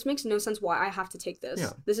I'm like, this makes no sense why I have to take this.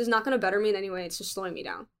 Yeah. This is not going to better me in any way. It's just slowing me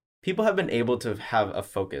down. People have been able to have a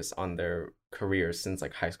focus on their careers since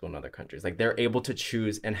like high school in other countries. Like they're able to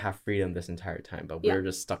choose and have freedom this entire time, but we're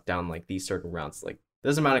just stuck down like these certain routes. Like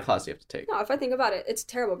there's an amount of class you have to take. No, if I think about it, it's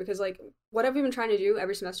terrible because like what have we been trying to do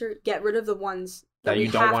every semester? Get rid of the ones that you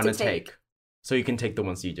don't want to take, so you can take the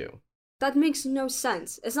ones you do. That makes no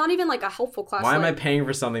sense. It's not even like a helpful class. Why am I paying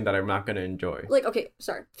for something that I'm not going to enjoy? Like, okay,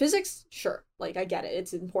 sorry, physics, sure, like I get it,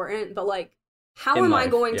 it's important, but like. How am I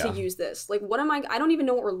going to use this? Like, what am I don't even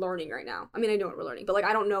know what we're learning right now. I mean, I know what we're learning, but like,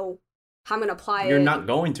 I don't know how I'm going to apply it. You're not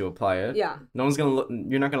going to apply it. Yeah. No one's going to look,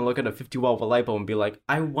 you're not going to look at a 50 watt light bulb and be like,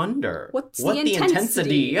 I wonder what the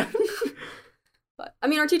intensity? But, I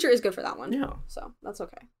mean, our teacher is good for that one. Yeah. So, that's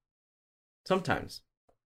okay. Sometimes.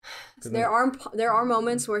 There are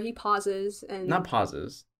moments where he pauses and... Not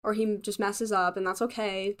pauses. Or he just messes up, and that's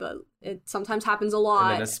okay, but it sometimes happens a lot.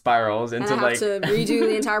 And then it spirals into and like... I have to redo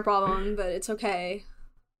the entire problem, but it's okay.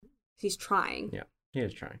 He's trying. Yeah, he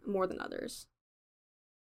is trying. More than others.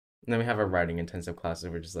 And then we have our writing intensive classes,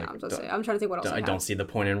 which is like... Yeah, I'm trying to think what else I don't see the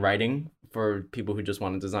point in writing for people who just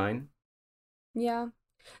want to design. Yeah.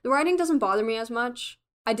 The writing doesn't bother me as much.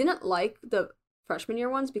 I didn't like the freshman year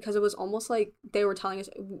ones because it was almost like they were telling us,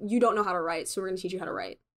 you don't know how to write, so we're going to teach you how to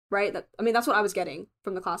write. Right? That's what I was getting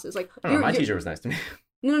from the classes. Like, I don't know, my teacher was nice to me.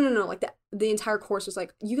 No. Like the entire course was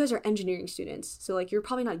like, you guys are engineering students, so like you're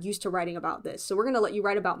probably not used to writing about this. So we're gonna let you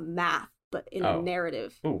write about math, but in a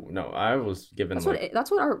narrative. Oh no, I was given.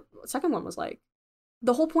 That's what our second one was like.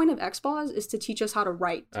 The whole point of XPOS is to teach us how to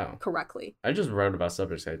write correctly. I just wrote about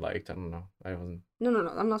subjects I liked. I don't know. I wasn't. No.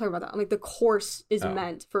 I'm not talking about that. I'm like, the course is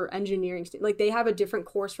meant for engineering students. Like, they have a different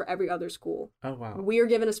course for every other school. Oh, wow. We are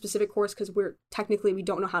given a specific course because we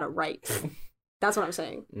don't know how to write. That's what I'm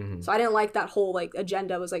saying. Mm-hmm. So I didn't like that whole, like,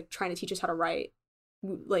 agenda was, like, trying to teach us how to write.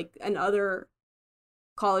 Like, and other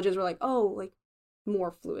colleges were like, oh, like,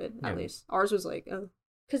 more fluid, at least. Ours was like, oh.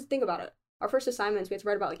 Because think about it. Our first assignments, we had to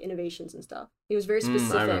write about like innovations and stuff. It was very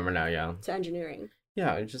specific. I remember now, yeah. To engineering.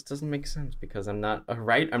 Yeah, it just doesn't make sense because I'm not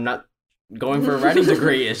going for a writing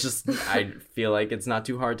degree. It's just I feel like it's not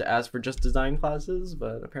too hard to ask for just design classes,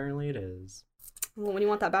 but apparently it is. Well, when you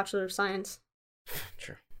want that Bachelor of Science.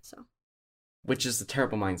 True. So. Which is a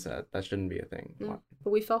terrible mindset. That shouldn't be a thing. But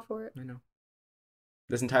we fell for it. I know.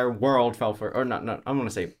 This entire world fell for it. Or not. I'm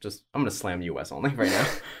gonna slam US only right now.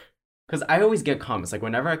 Because I always get comments, like,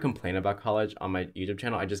 whenever I complain about college on my YouTube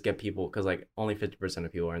channel, I just get people, because, like, only 50%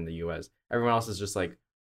 of people are in the U.S. Everyone else is just like,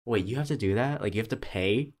 wait, you have to do that? Like, you have to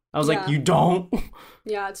pay? I was like, you don't?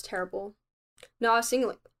 Yeah, it's terrible. No, I was seeing,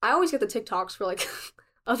 like, I always get the TikToks for, like,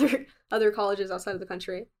 other colleges outside of the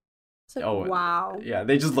country. It's like, wow. Yeah,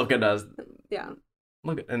 they just look at us. Yeah.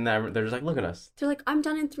 And they're just like, look at us. They're like, I'm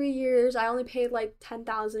done in 3 years. I only paid, like,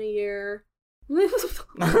 $10,000 a year.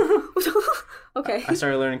 Okay. I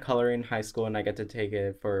started learning coloring in high school and I get to take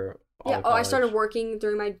it for all of college. I started working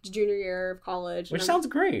during my junior year of college. Which sounds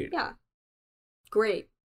great. Yeah. Great.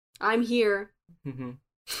 I'm here. Mm-hmm.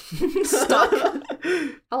 Stuck.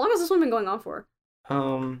 How long has this one been going on for?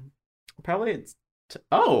 Probably it's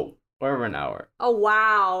over an hour. Oh,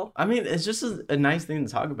 wow. I mean, it's just a nice thing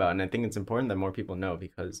to talk about, and I think it's important that more people know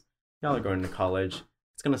because y'all are going to college.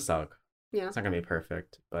 It's gonna suck. Yeah. It's not gonna be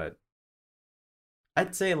perfect, but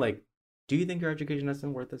I'd say, like, do you think your education has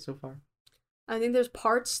been worth it so far? I think there's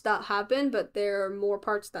parts that have been, but there are more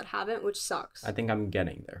parts that haven't, which sucks. I think I'm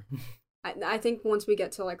getting there. I think once we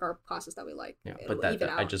get to, like, our classes that we like, but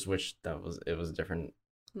I just wish it was a different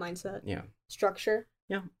mindset. Yeah. Structure.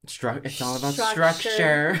 Yeah. It's all about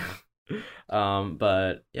structure.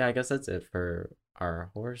 But yeah, I guess that's it for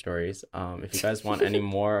our horror stories. If you guys want any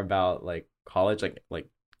more about, like, college, like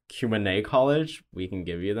Q&A college, we can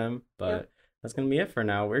give you them, but that's gonna be it for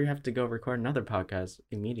now. We have to go record another podcast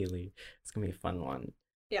immediately. It's gonna be a fun one.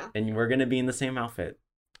 Yeah. And we're gonna be in the same outfit,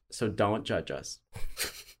 so don't judge us.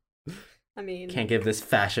 I mean, can't give this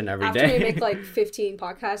fashion every day. After we make like 15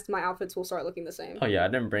 podcasts, my outfits will start looking the same. Oh yeah, I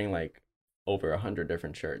didn't bring like over 100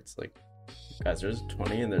 different shirts. Like, guys, there's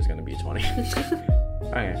 20 and there's gonna be 20.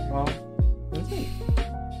 Okay, well, that's it.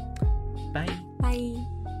 Bye. Bye.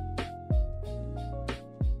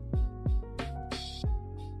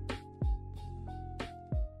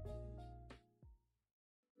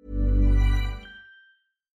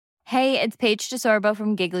 Hey, it's Paige DeSorbo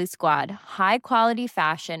from Giggly Squad. High quality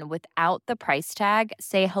fashion without the price tag.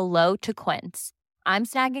 Say hello to Quince. I'm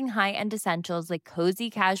snagging high-end essentials like cozy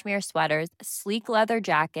cashmere sweaters, sleek leather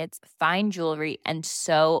jackets, fine jewelry, and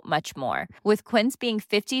so much more. With Quince being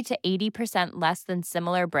 50 to 80% less than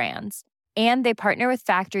similar brands. And they partner with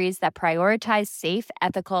factories that prioritize safe,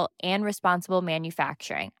 ethical, and responsible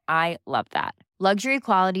manufacturing. I love that. Luxury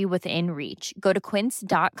quality within reach. Go to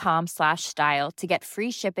quince.com/style to get free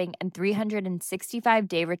shipping and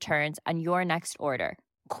 365-day returns on your next order.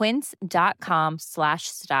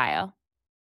 Quince.com/style.